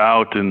message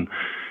out. And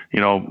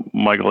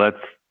Michael,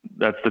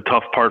 that's the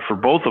tough part for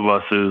both of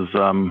us. Is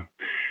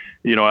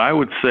I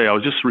would say, I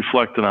was just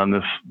reflecting on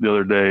this the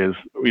other day. Is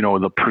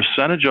the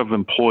percentage of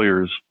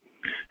employers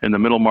in the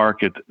middle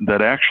market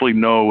that actually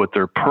know what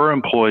their per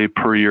employee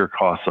per year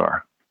costs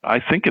are. I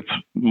think it's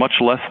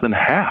much less than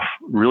half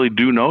really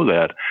do know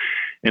that.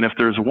 And if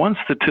there's one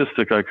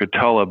statistic I could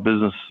tell a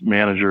business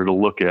manager to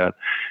look at,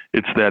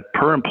 it's that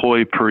per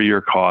employee per year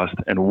cost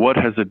and what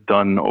has it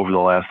done over the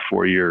last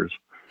 4 years.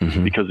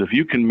 Mm-hmm. Because if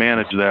you can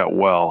manage that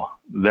well,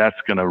 that's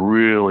going to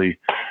really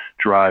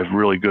drive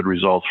really good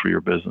results for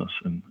your business.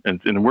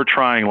 And we're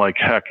trying like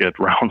heck at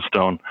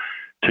Roundstone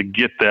to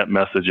get that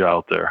message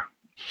out there.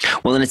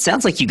 Well, and it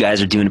sounds like you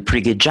guys are doing a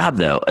pretty good job,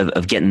 though,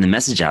 of getting the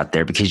message out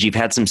there, because you've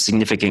had some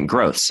significant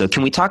growth. So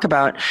can we talk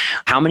about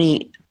how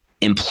many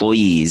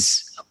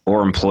employees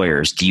or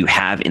employers do you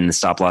have in the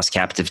stop loss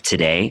captive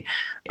today?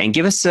 And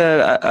give us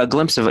a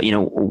glimpse of,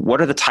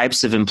 what are the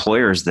types of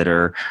employers that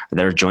are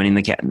joining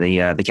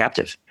the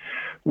captive?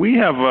 We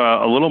have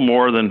a little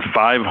more than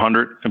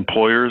 500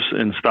 employers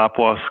in stop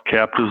loss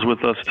captives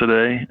with us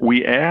today.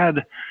 We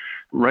add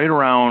right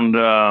around,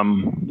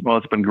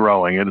 it's been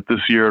growing. And this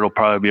year, it'll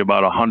probably be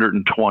about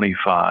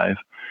 125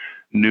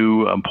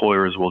 new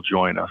employers will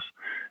join us.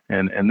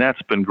 And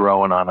that's been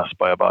growing on us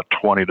by about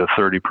 20 to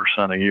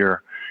 30% a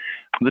year.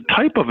 The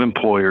type of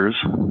employers,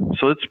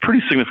 so it's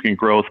pretty significant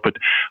growth, but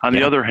on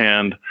the other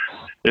hand,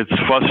 it's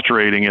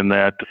frustrating in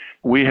that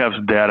we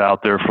have data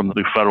out there from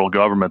the federal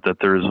government that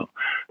there's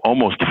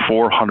almost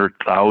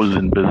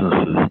 400,000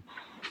 businesses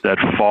that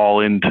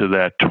fall into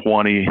that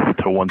 20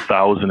 to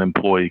 1,000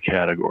 employee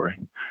category.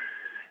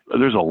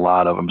 There's a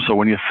lot of them. So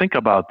when you think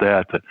about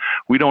that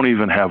we don't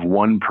even have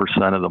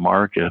 1% of the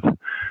market,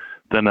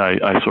 then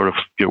I sort of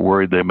get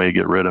worried they may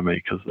get rid of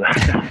me, because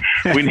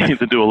we need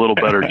to do a little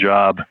better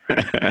job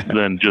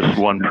than just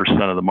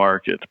 1% of the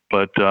market.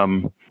 But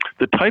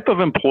the type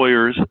of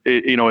employers,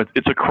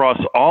 it's across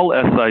all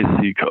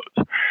SIC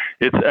codes.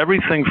 It's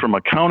everything from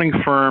accounting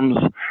firms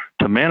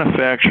to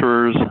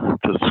manufacturers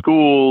to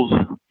schools,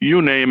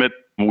 you name it,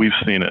 we've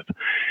seen it.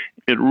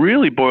 It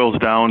really boils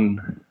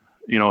down,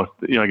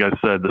 like I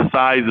said, the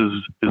size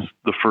is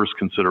the first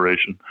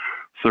consideration,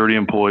 30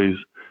 employees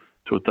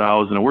to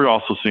 1,000. And we're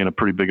also seeing a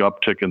pretty big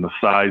uptick in the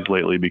size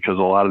lately, because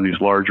a lot of these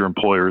larger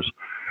employers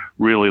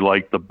really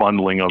like the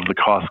bundling of the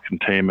cost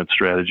containment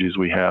strategies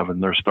we have,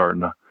 and they're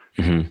starting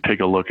to take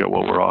a look at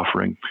what we're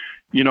offering.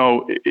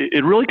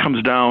 It really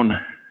comes down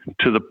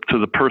to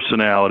the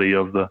personality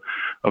of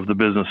the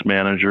business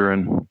manager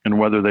and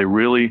whether they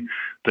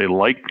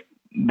like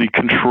the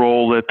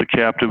control that the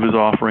captive is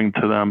offering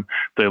to them.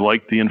 They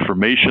like the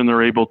information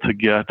they're able to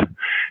get,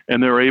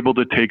 and they're able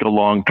to take a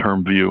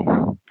long-term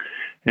view.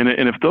 And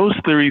if those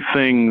three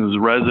things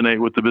resonate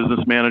with the business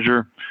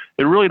manager,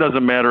 it really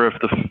doesn't matter if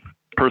the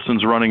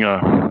person's running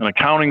an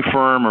accounting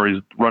firm, or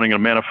he's running a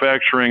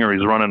manufacturing, or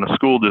he's running a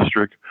school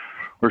district,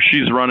 or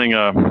she's running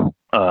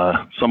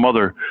some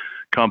other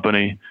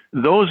company.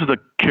 Those are the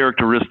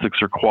characteristics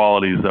or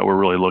qualities that we're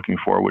really looking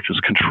for, which is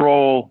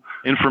control,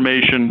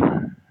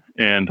 information,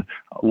 and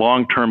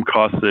long-term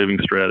cost-saving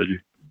strategy.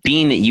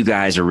 Being that you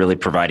guys are really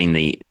providing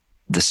the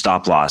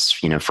stop loss,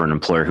 for an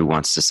employer who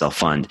wants to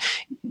self-fund,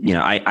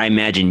 I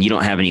imagine you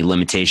don't have any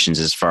limitations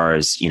as far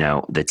as,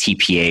 the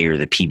TPA or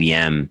the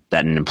PBM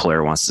that an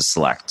employer wants to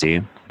select, do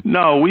you?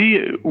 No,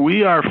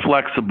 we are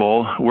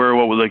flexible. We're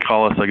what would they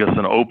call us, I guess,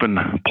 an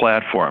open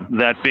platform.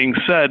 That being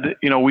said,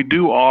 we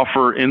do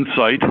offer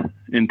insight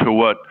into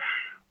what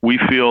we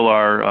feel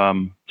are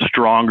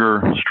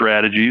stronger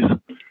strategies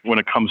when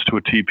it comes to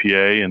a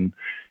TPA. And,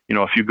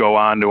 if you go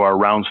on to our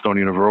Roundstone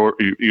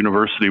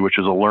University, which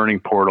is a learning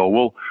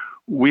portal,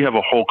 we have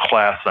a whole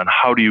class on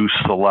how do you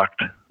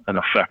select an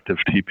effective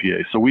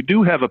TPA. So we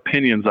do have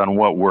opinions on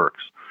what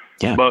works,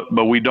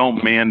 but we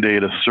don't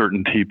mandate a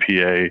certain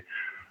TPA.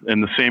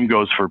 And the same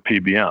goes for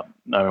PBM.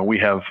 We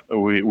have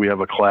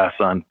a class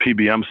on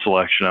PBM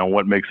selection on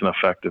what makes an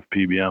effective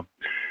PBM.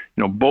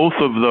 Both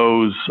of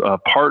those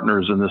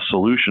partners in this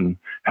solution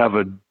have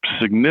a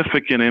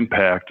significant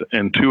impact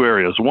in two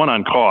areas. One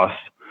on cost,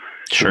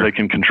 so they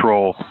can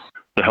control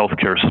the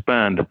healthcare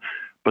spend,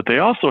 but they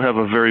also have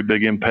a very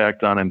big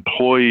impact on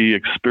employee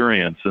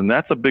experience, and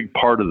that's a big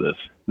part of this.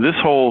 This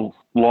whole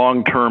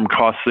long-term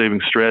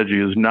cost-saving strategy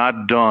is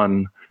not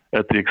done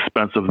at the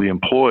expense of the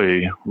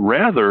employee.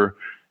 Rather,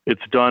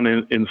 it's done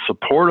in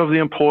support of the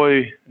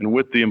employee and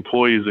with the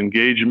employee's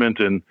engagement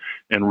and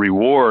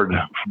reward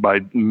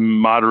by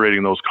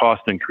moderating those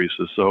cost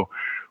increases. So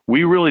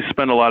we really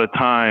spend a lot of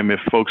time,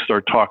 if folks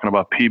start talking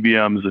about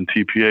PBMs and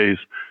TPAs,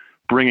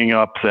 bringing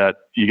up that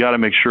you got to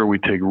make sure we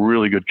take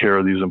really good care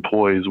of these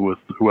employees with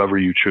whoever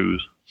you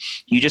choose.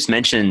 You just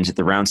mentioned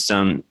the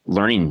Roundstone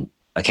Learning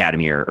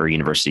Academy or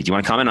University. Do you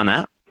want to comment on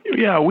that?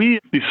 Yeah, we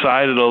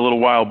decided a little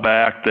while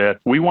back that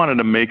we wanted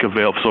to make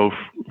available. So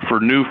for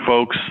new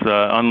folks,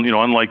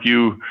 unlike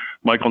you,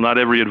 Michael, not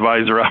every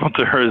advisor out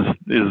there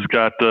is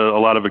got a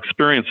lot of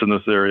experience in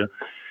this area,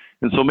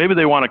 and so maybe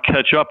they want to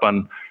catch up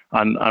on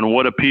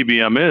what a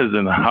PBM is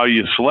and how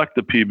you select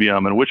the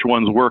PBM and which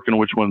ones work and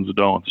which ones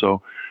don't.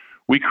 So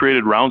we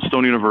created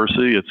Roundstone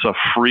University. It's a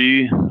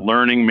free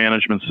learning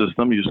management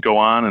system. You just go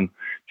on and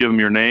give them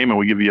your name, and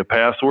we give you a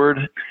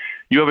password.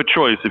 You have a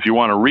choice. If you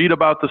want to read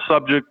about the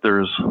subject,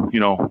 there's,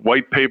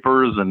 white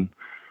papers and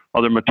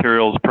other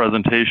materials,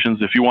 presentations.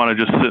 If you want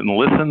to just sit and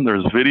listen,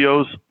 there's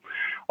videos,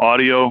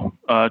 audio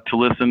to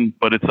listen,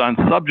 but it's on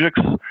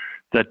subjects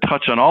that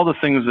touch on all the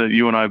things that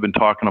you and I have been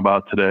talking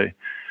about today,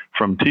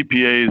 from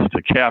TPAs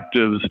to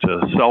captives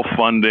to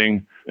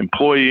self-funding,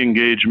 employee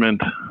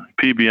engagement,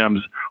 PBMs,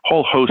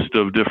 whole host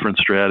of different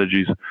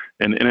strategies,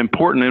 and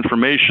important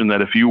information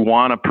that if you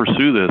want to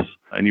pursue this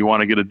and you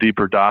want to get a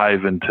deeper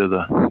dive into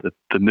the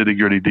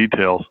nitty-gritty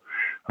details,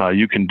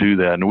 you can do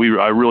that. And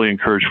I really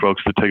encourage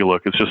folks to take a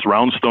look. It's just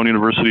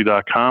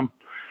roundstoneuniversity.com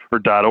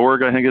or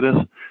 .org, I think it is,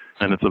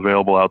 and it's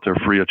available out there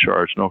free of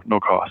charge, no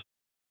cost.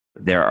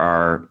 There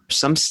are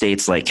some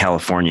states like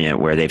California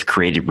where they've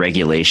created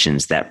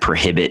regulations that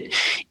prohibit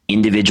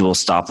individual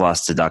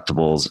stop-loss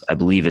deductibles. I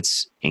believe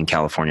it's in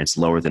California, it's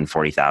lower than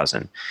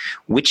 $40,000,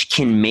 which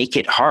can make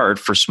it hard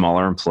for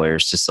smaller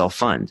employers to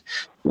self-fund.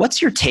 What's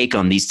your take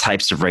on these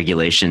types of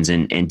regulations,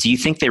 and do you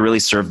think they really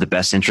serve the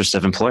best interest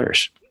of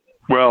employers?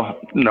 Well,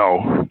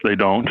 no, they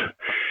don't.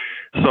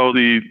 So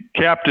the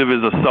captive is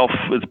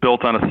it's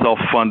built on a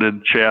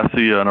self-funded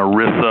chassis, an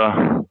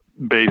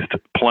ERISA-based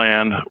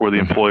plan where the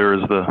employer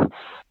is the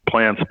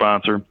plan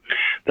sponsor.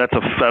 That's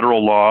a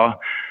federal law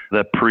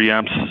that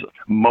preempts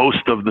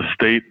most of the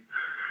state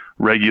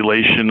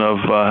regulation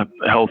of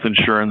health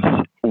insurance.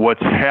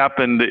 What's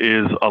happened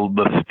is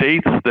the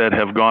states that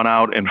have gone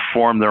out and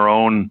formed their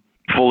own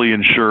fully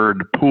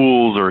insured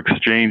pools or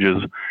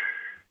exchanges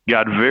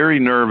got very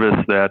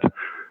nervous that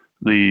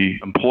the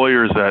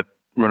employers that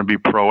were going to be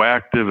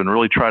proactive and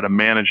really try to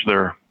manage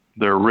their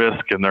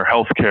risk and their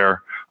health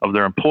care of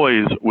their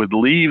employees would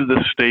leave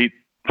the state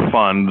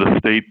fund, the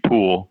state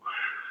pool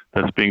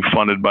that's being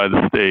funded by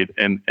the state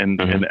and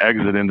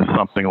exit into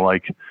something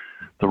like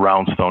the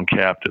Roundstone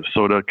captive.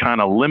 So to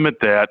kind of limit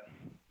that,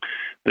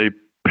 they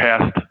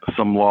passed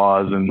some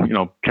laws in,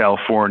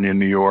 California,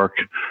 New York.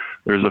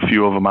 There's a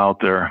few of them out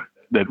there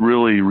that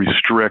really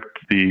restrict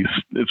these.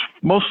 It's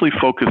mostly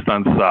focused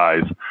on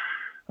size.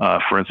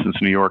 For instance,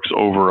 New York's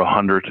over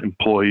 100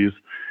 employees,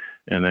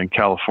 and then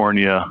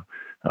California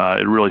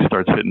It really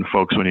starts hitting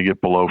folks when you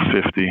get below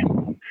 50.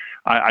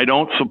 I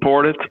don't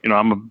support it.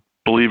 I'm a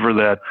believer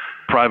that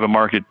private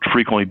market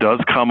frequently does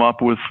come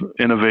up with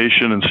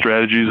innovation and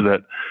strategies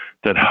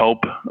that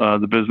help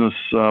the business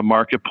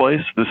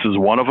marketplace. This is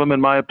one of them,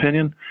 in my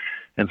opinion.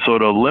 And so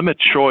to limit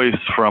choice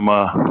from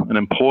an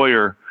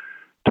employer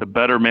to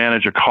better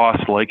manage a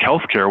cost like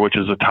healthcare, which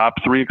is a top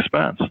 3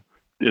 expense,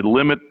 it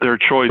limit their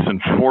choice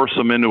and force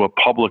them into a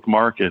public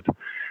market.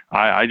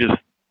 I just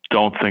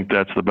don't think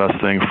that's the best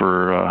thing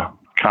for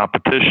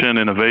competition,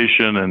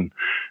 innovation, and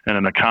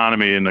an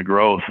economy and the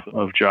growth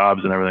of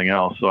jobs and everything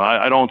else. So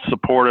I don't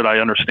support it. I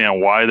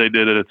understand why they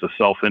did it. It's a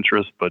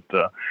self-interest, but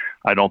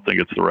I don't think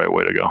it's the right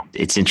way to go.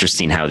 It's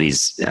interesting how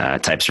these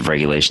types of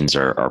regulations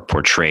are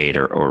portrayed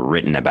or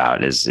written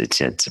about as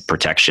it's a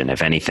protection.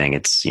 If anything,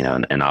 it's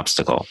an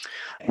obstacle.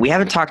 We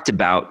haven't talked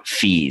about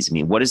fees. I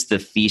mean, what is the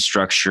fee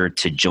structure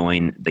to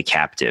join the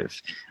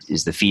captive?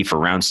 Is the fee for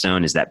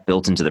Roundstone, is that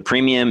built into the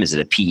premium? Is it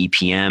a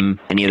PEPM?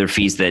 Any other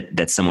fees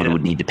that someone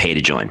would need to pay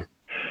to join?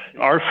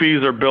 Our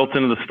fees are built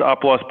into the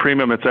stop loss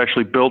premium. It's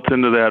actually built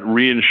into that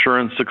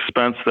reinsurance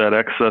expense, that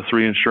excess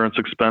reinsurance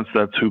expense.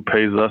 That's who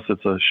pays us.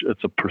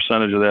 It's a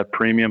percentage of that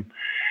premium.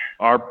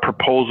 Our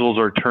proposals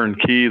are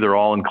turnkey. They're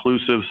all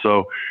inclusive.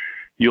 So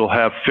you'll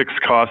have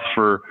fixed costs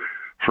for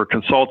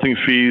consulting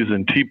fees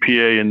and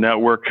TPA and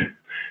network,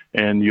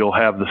 and you'll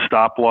have the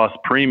stop loss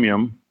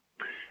premium,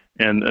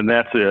 and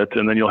that's it.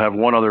 And then you'll have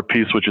one other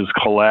piece, which is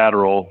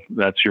collateral.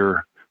 That's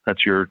your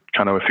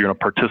kind of, if you're going to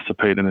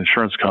participate in an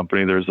insurance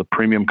company, there's a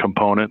premium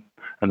component,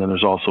 and then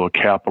there's also a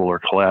capital or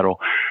collateral.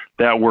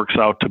 That works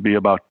out to be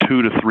about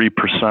 2 to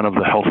 3% of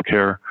the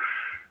healthcare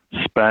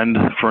spend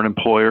for an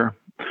employer.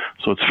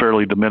 So it's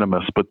fairly de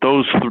minimis. But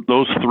those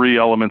 3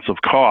 elements of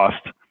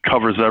cost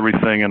covers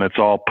everything, and it's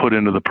all put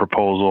into the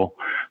proposal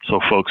so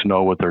folks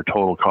know what their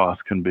total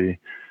cost can be.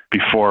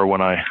 Before,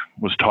 when I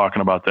was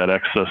talking about that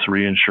excess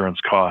reinsurance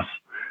cost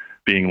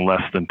being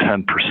less than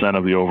 10%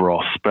 of the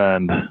overall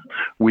spend,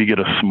 we get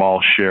a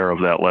small share of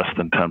that less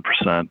than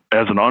 10%.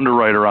 As an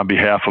underwriter on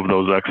behalf of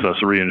those excess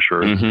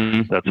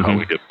reinsurers, that's how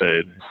we get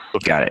paid.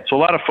 Got it. So a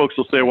lot of folks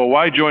will say, well,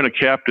 why join a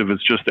captive?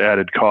 It's just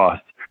added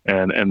cost.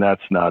 And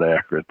that's not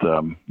accurate.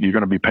 You're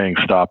going to be paying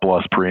stop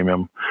loss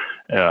premium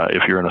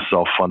if you're in a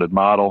self-funded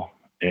model,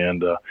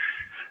 and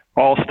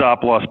all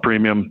stop loss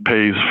premium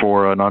pays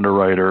for an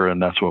underwriter,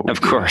 and that's what we do.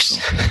 Of course.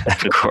 Yeah,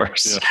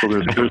 so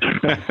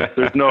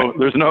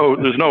there's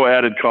no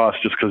added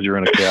cost just because you're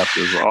in a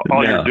captive.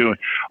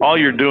 All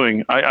you're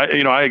doing.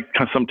 I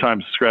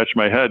sometimes scratch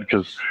my head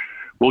because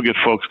we'll get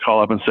folks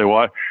call up and say,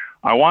 "Well,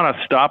 I want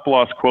a stop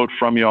loss quote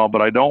from y'all,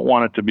 but I don't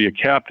want it to be a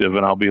captive,"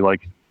 and I'll be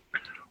like,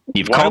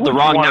 "You've called the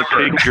wrong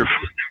number."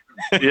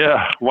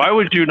 Why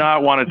would you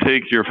not want to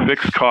take your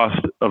fixed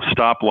cost of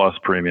stop loss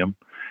premium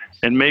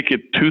and make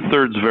it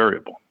 2/3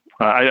 variable?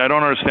 I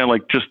don't understand.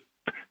 Like, just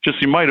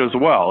you might as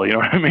well. You know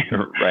what I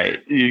mean? Right.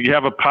 You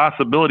have a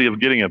possibility of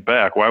getting it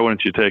back. Why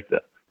wouldn't you take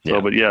that? Yeah.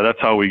 So, but yeah, that's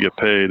how we get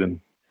paid. And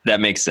that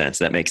makes sense.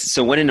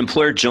 So when an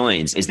employer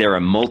joins, is there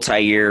a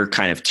multi-year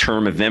kind of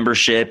term of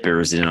membership,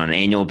 or is it on an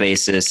annual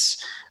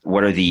basis?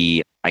 What are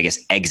the,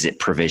 exit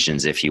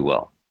provisions, if you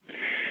will?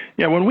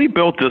 Yeah, when we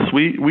built this,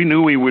 we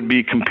knew we would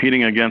be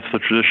competing against the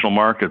traditional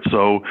market.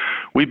 So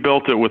we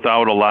built it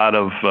without a lot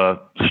of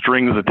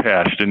strings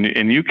attached.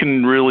 And you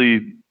can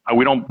really,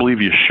 we don't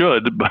believe you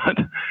should, but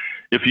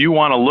if you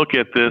want to look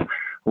at this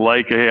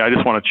like, hey, I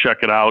just want to check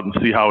it out and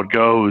see how it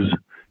goes,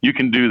 you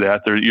can do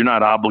that. You're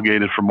not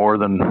obligated for more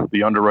than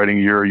the underwriting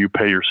year you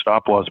pay your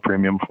stop loss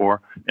premium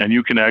for. And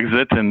you can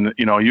exit, and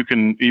you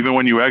can, even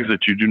when you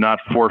exit, you do not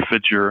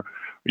forfeit your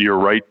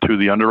right to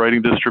the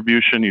underwriting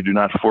distribution. You do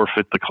not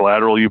forfeit the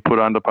collateral you put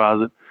on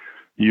deposit.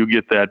 You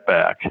get that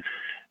back.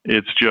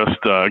 It's just,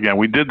 again,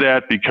 we did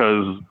that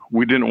because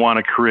we didn't want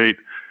to create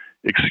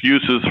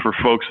excuses for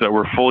folks that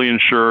were fully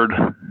insured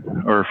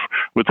or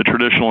with the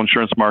traditional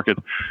insurance market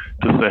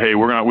to say, hey,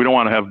 we don't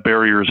want to have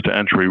barriers to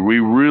entry. We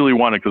really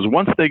want it, because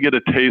once they get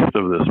a taste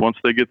of this, once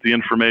they get the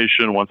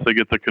information, once they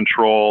get the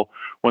control,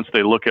 once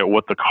they look at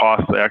what the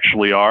costs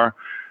actually are,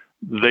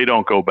 they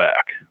don't go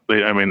back.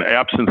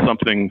 Absent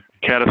something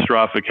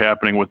catastrophic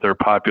happening with their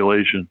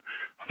population,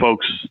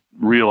 folks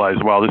realize,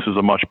 wow, this is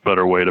a much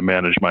better way to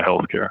manage my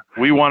healthcare.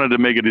 We wanted to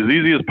make it as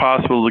easy as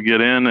possible to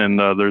get in, and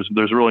there's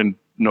really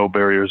no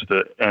barriers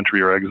to entry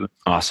or exit.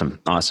 Awesome.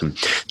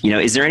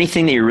 Is there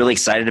anything that you're really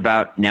excited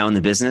about now in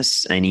the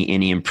business?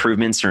 Any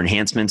improvements or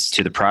enhancements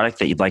to the product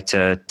that you'd like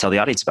to tell the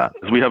audience about?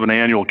 We have an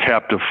annual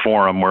captive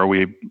forum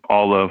where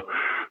all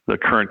the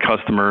current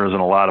customers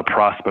and a lot of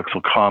prospects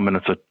will come, and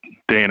it's a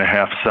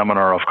day-and-a-half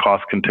seminar of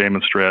cost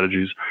containment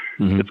strategies.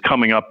 It's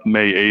coming up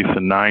May 8th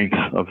and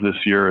 9th of this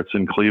year. It's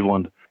in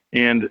Cleveland.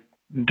 And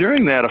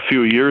during that, a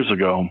few years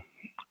ago,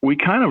 we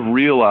kind of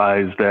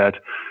realized that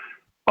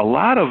a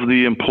lot of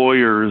the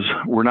employers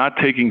were not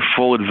taking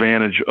full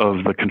advantage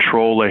of the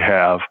control they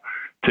have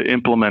to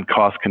implement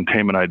cost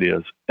containment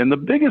ideas. And the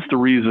biggest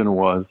reason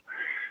was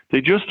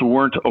they just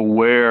weren't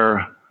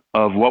aware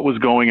of what was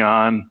going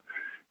on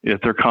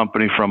at their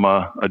company from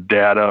a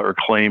data or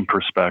claim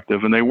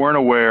perspective, and they weren't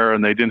aware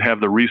and they didn't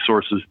have the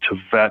resources to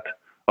vet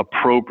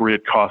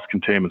appropriate cost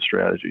containment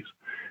strategies.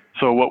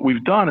 So what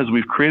we've done is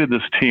we've created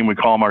this team, we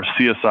call them our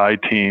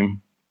CSI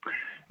team,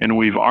 and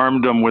we've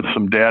armed them with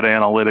some data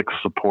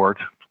analytics support.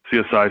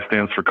 CSI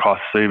stands for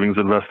Cost Savings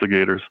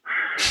Investigators.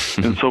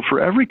 And so for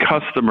every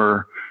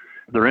customer,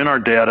 they're in our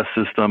data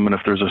system, and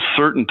if there's a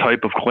certain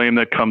type of claim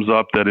that comes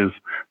up that is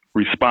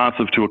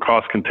responsive to a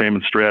cost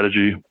containment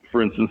strategy,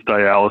 for instance,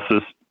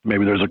 dialysis,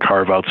 maybe there's a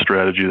carve-out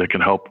strategy that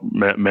can help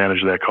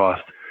manage that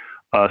cost.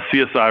 A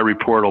CSI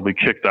report will be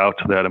kicked out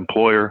to that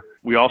employer.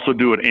 We also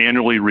do it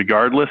annually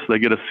regardless. They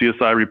get a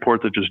CSI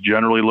report that just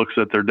generally looks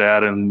at their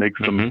data and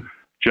makes some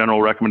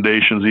general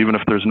recommendations, even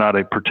if there's not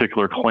a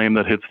particular claim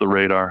that hits the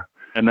radar.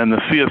 And then the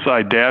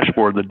CSI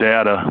dashboard, the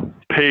data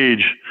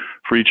page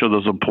for each of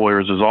those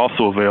employers, is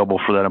also available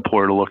for that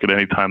employer to look at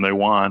any time they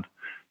want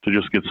to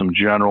just get some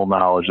general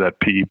knowledge, that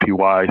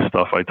PEPY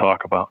stuff I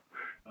talk about.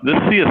 This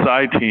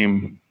CSI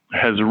team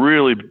has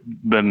really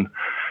been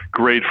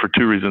great for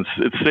two reasons.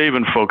 It's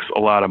saving folks a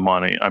lot of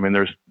money. I mean,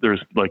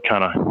 there's like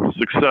kind of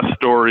success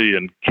story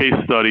and case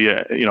study,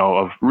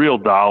 of real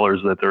dollars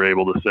that they're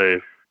able to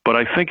save. But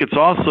I think it's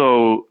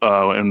also,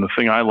 and the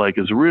thing I like,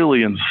 is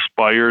really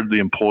inspired the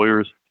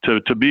employers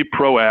to be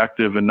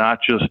proactive and not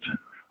just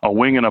a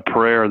wing and a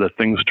prayer that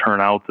things turn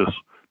out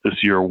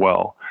this year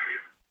well,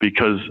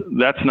 because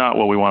that's not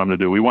what we want them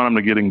to do. We want them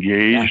to get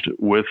engaged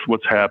with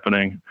what's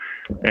happening,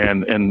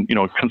 and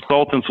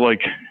consultants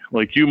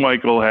like you,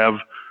 Michael, have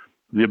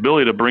the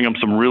ability to bring them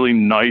some really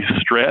nice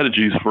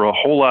strategies for a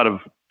whole lot of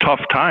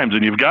tough times.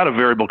 And you've got a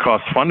variable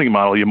cost funding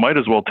model. You might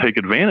as well take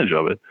advantage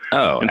of it.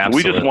 Oh, and so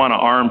absolutely. we just want to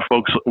arm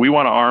folks. We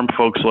want to arm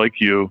folks like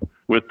you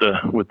with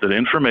the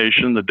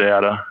information, the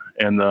data,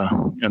 and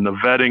the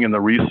vetting and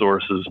the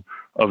resources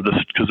of this,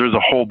 because there's a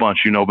whole bunch,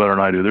 better than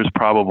I do. There's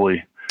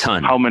probably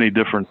how many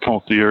different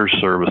concierge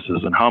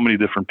services and how many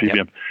different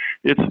PBM.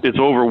 Yep. It's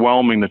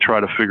overwhelming to try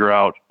to figure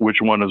out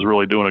which one is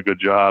really doing a good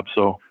job.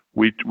 So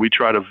we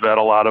try to vet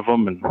a lot of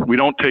them, and we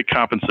don't take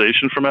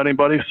compensation from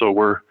anybody. So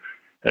we're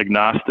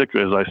agnostic.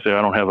 As I say,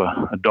 I don't have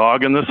a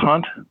dog in this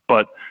hunt,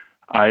 but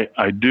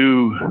I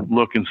do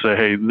look and say,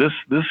 hey, this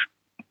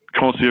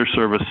concierge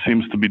service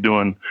seems to be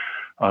doing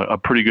a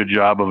pretty good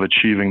job of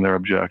achieving their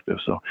objective.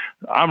 So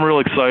I'm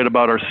really excited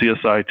about our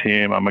CSI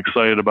team. I'm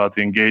excited about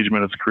the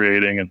engagement it's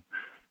creating,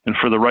 and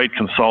for the right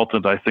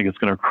consultant, I think it's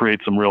going to create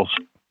some real,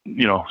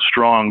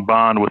 strong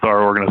bond with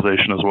our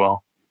organization as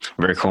well.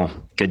 Very cool.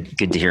 Good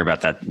to hear about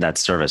that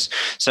service.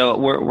 So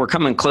we're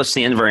coming close to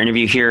the end of our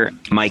interview here.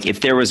 Mike, if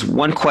there was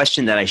one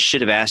question that I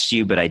should have asked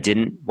you, but I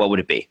didn't, what would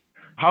it be?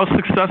 How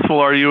successful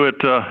are you at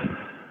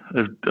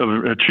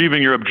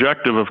achieving your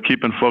objective of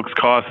keeping folks'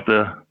 costs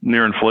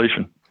near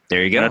inflation?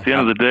 There you go. And at the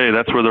end of the day,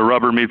 that's where the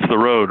rubber meets the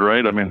road,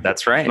 right? I mean,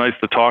 that's right. It's nice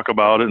to talk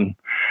about it, and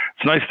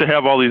it's nice to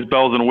have all these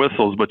bells and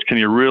whistles, but can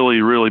you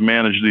really, really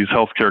manage these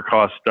healthcare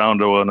costs down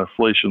to an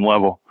inflation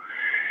level?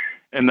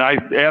 And I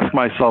ask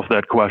myself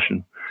that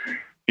question.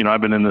 I've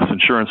been in this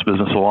insurance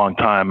business a long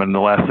time, and the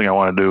last thing I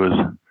want to do is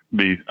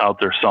be out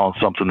there selling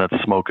something that's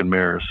smoke and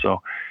mirrors.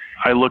 So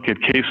I look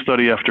at case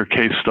study after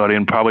case study,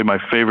 and probably my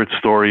favorite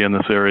story in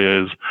this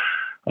area is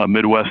a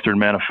Midwestern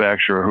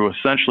manufacturer who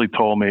essentially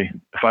told me,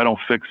 if I don't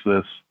fix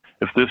this,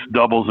 if this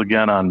doubles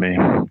again on me,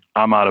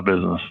 I'm out of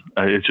business.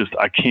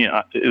 I can't,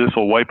 this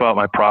will wipe out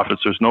my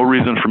profits. There's no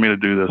reason for me to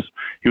do this.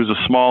 He was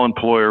a small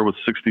employer with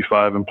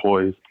 65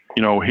 employees.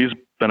 He's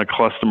been a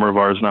customer of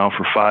ours now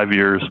for 5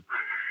 years,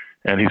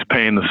 and he's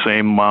paying the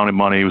same amount of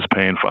money he was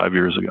paying 5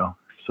 years ago.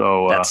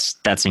 So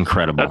that's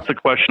incredible. That's the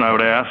question I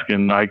would ask.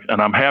 And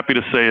I'm happy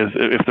to say is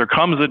if there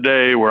comes a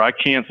day where I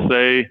can't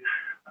say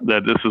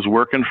that this is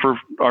working for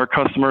our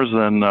customers,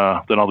 then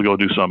I'll go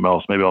do something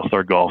else. Maybe I'll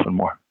start golfing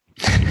more.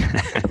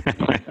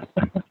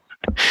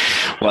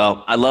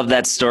 Well, I love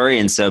that story.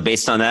 And so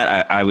based on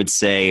that, I would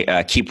say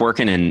keep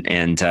working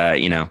and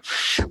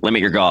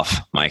limit your golf,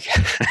 Mike.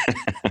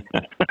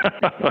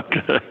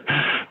 Okay.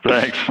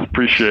 Thanks.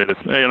 Appreciate it.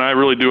 Hey, and I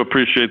really do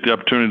appreciate the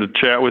opportunity to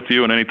chat with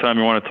you. And anytime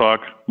you want to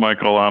talk,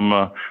 Michael, I'm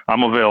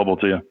available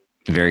to you.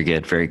 Very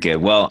good. Very good.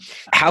 Well,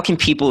 how can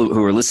people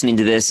who are listening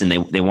to this and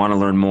they want to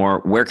learn more,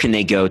 where can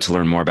they go to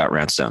learn more about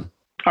Roundstone?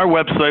 Our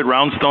website,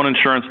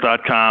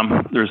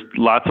 roundstoneinsurance.com. There's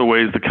lots of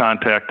ways to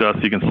contact us.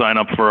 You can sign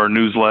up for our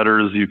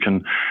newsletters. You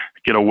can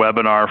get a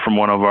webinar from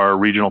one of our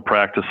regional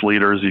practice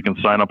leaders. You can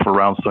sign up for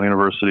Roundstone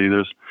University.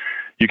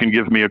 You can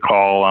give me a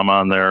call. I'm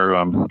on there.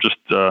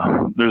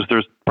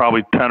 There's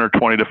probably 10 or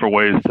 20 different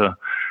ways to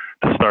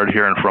start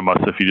hearing from us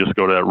if you just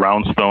go to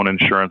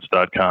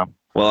roundstoneinsurance.com.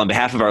 Well, on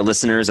behalf of our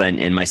listeners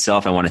and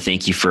myself, I want to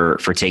thank you for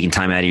taking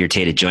time out of your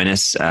day to join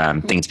us. I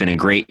think it's been a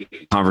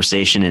great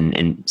conversation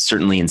and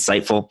certainly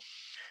insightful.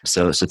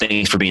 So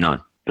thanks for being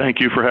on. Thank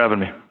you for having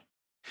me.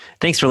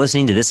 Thanks for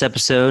listening to this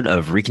episode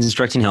of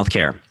Reconstructing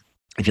Healthcare.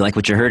 If you like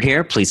what you heard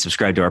here, please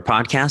subscribe to our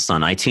podcast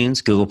on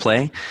iTunes, Google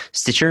Play,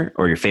 Stitcher,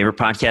 or your favorite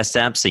podcast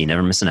app so you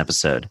never miss an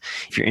episode.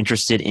 If you're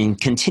interested in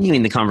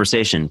continuing the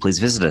conversation, please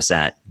visit us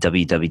at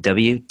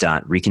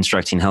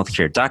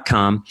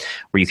www.reconstructinghealthcare.com,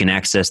 where you can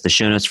access the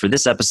show notes for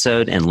this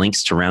episode and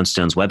links to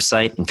Roundstone's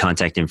website and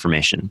contact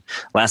information.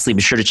 Lastly,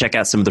 be sure to check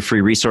out some of the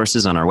free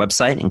resources on our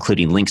website,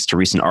 including links to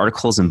recent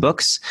articles and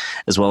books,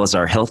 as well as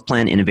our Health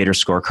Plan Innovator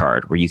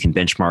Scorecard, where you can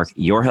benchmark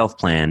your health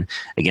plan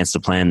against a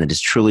plan that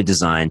is truly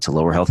designed to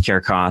lower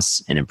healthcare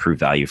costs and improve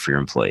value for your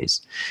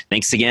employees.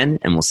 Thanks again,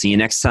 and we'll see you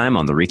next time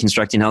on the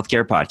Reconstructing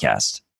Healthcare podcast.